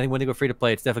 And I think when they go free to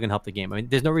play, it's definitely going to help the game. I mean,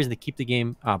 there's no reason to keep the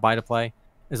game buy to play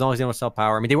as long as they don't sell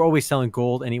power. I mean, they were always selling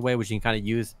gold anyway, which you can kind of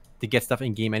use to get stuff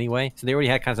in game anyway. So they already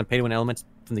had kind of some pay-to-win elements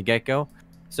from the get-go.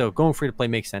 So going free to play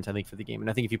makes sense, I think, for the game. And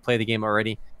I think if you play the game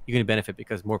already, you're going to benefit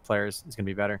because more players is going to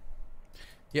be better.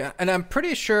 Yeah, and I'm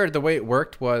pretty sure the way it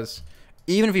worked was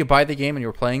even if you buy the game and you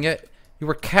were playing it, you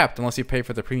were capped unless you pay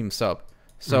for the premium sub.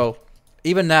 So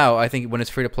even now, I think when it's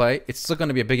free to play, it's still going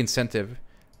to be a big incentive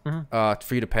for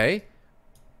you to pay.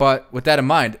 But with that in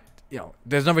mind,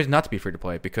 there's no reason not to be free to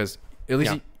play because at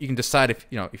least you can decide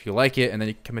if you like it and then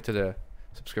you commit to the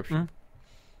subscription.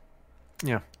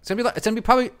 Yeah, it's gonna be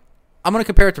probably. I'm gonna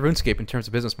compare it to RuneScape in terms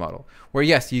of business model, where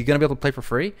yes, you're gonna be able to play for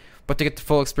free, but to get the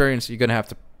full experience, you're gonna have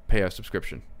to pay a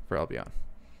subscription for Albion.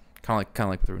 Kind of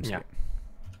like with RuneScape. Yeah. All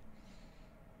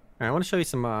right, I want to show you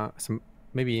some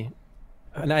maybe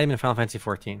an item in Final Fantasy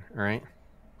 14. All right,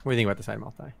 what do you think about this item,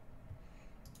 Altai?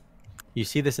 You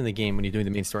see this in the game when you're doing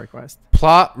the main story quest.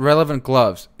 Plot relevant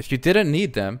gloves. If you didn't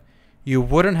need them, you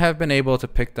wouldn't have been able to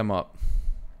pick them up.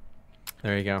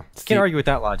 There you go. Can't argue with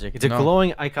that logic. It's a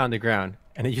glowing icon on the ground,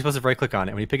 and you're supposed to right click on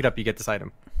it. When you pick it up, you get this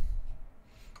item.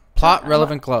 Plot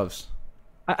relevant gloves.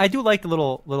 I do like the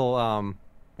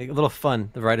little fun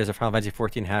the writers of Final Fantasy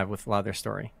 14 have with a lot of their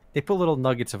story. They put little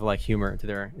nuggets of like humor into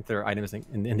their items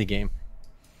in the game.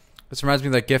 This reminds me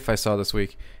of that GIF I saw this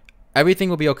week. Everything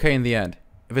will be okay in the end.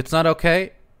 If it's not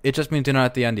okay, it just means you're not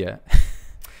at the end yet.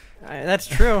 That's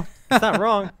true. It's not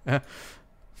wrong.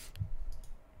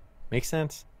 Makes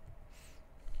sense.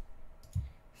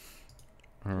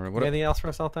 Anything else for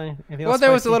us, Altai? Well,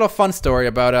 there was a little fun story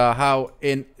about how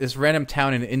in this random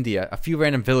town in India, a few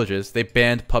random villages, they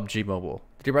banned PUBG Mobile.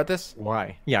 Did you hear about this?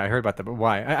 Why? Yeah, I heard about that, but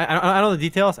why? I don't know the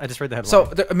details. I just read the headline. So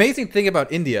the amazing thing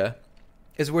about India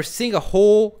is we're seeing a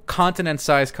whole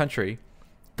continent-sized country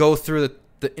go through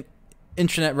the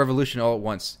internet revolution all at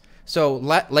once. So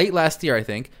late last year, I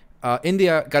think,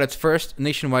 India got its first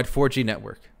nationwide 4G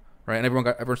network, right? And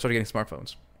everyone started getting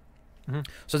smartphones.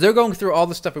 So they're going through all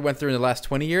the stuff we went through in the last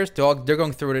 20 years. They're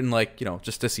going through it in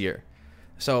just this year.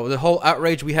 So the whole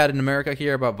outrage we had in America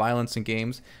here about violence in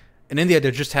games, in India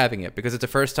they're just having it because it's the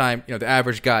first time the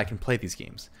average guy can play these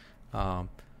games.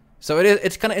 So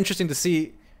it's kind of interesting to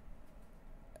see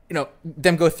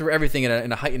them go through everything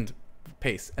in a heightened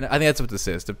pace, and I think that's what this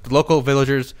is. The local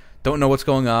villagers don't know what's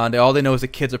going on. All they know is the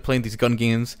kids are playing these gun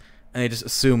games, and they just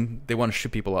assume they want to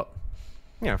shoot people up.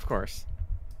 Yeah, of course.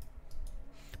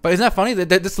 But isn't that funny?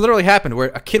 That this literally happened, where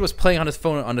a kid was playing on his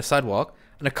phone on the sidewalk,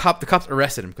 and the cops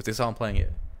arrested him because they saw him playing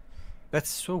it. That's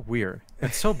so weird.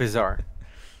 That's so bizarre.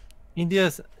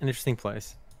 India's an interesting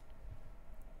place.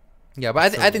 Yeah,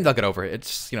 but I think they'll get over it. It's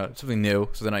something new,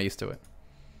 so they're not used to it.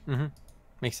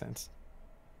 Makes sense.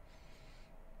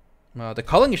 The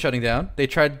culling is shutting down. They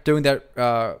tried doing that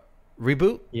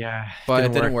reboot. Yeah, but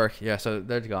it didn't work. Yeah, so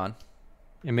they're gone.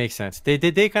 It makes sense.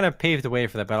 They kind of paved the way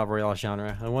for the battle royale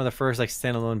genre. One of the first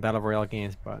standalone battle royale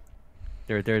games, but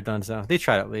they're done. So they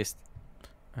tried at least.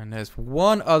 And there's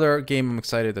one other game I'm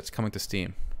excited that's coming to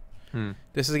Steam.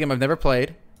 This is a game I've never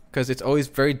played because it's always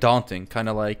very daunting, kind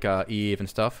of like Eve and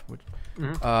stuff.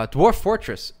 Dwarf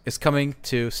Fortress is coming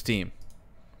to Steam,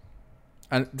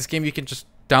 and this game you can just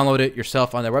download it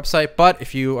yourself on their website. But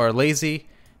if you are lazy,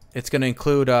 it's going to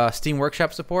include Steam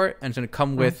Workshop support, and it's going to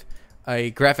come with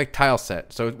a graphic tile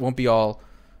set, so it won't be all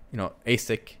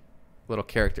ASIC little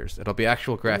characters. It'll be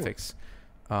actual graphics.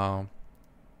 So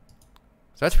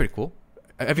that's pretty cool.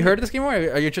 Have you heard of this game, or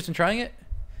are you interested in trying it?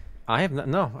 I have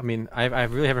no. I mean, I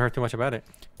really haven't heard too much about it.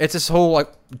 It's this whole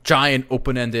giant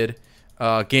open-ended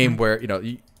game where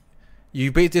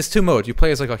there's two modes. You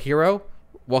play as a hero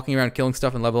walking around killing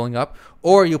stuff and leveling up,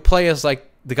 or you play as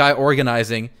the guy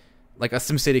organizing a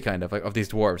SimCity kind of these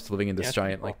dwarves living in this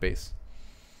giant cool base.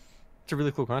 It's a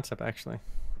really cool concept, actually.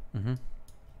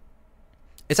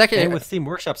 It's actually with Steam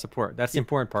Workshop support. That's the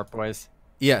important part, boys.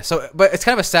 Yeah. So, but it's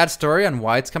kind of a sad story on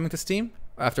why it's coming to Steam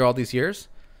after all these years.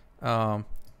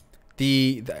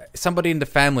 Somebody in the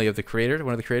family of the creator,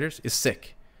 one of the creators, is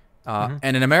sick,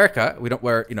 and in America we don't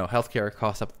where healthcare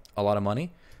costs up a lot of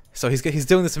money, so he's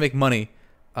doing this to make money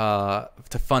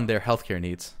to fund their healthcare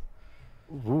needs.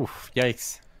 Oof!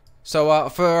 Yikes! So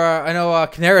I know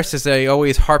Canaris is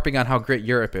always harping on how great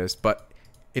Europe is, but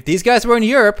if these guys were in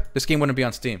Europe, this game wouldn't be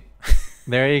on Steam.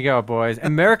 There you go, boys.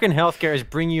 American healthcare is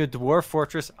bringing you Dwarf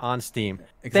Fortress on Steam.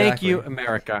 Thank you,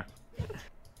 America.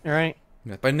 All right.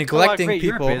 By neglecting great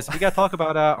people. Europe is. We got to talk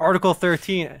about Article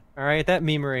 13. All right, that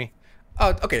memery.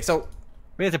 Oh, okay. So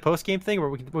Maybe it's a post game thing where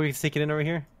we can stick it in over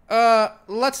here.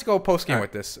 let's go post game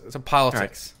with this. It's a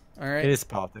politics. All right. It is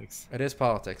politics. It is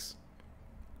politics.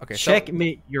 Okay.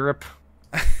 Checkmate Europe.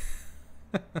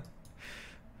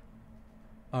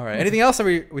 All right. Anything else? Or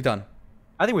are we done?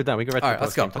 I think we're done. We can. All right.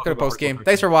 Let's go. Let's go to post game.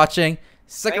 Thanks for watching.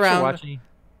 Stick Thanks around. for watching.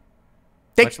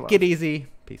 Take it easy.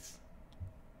 Peace.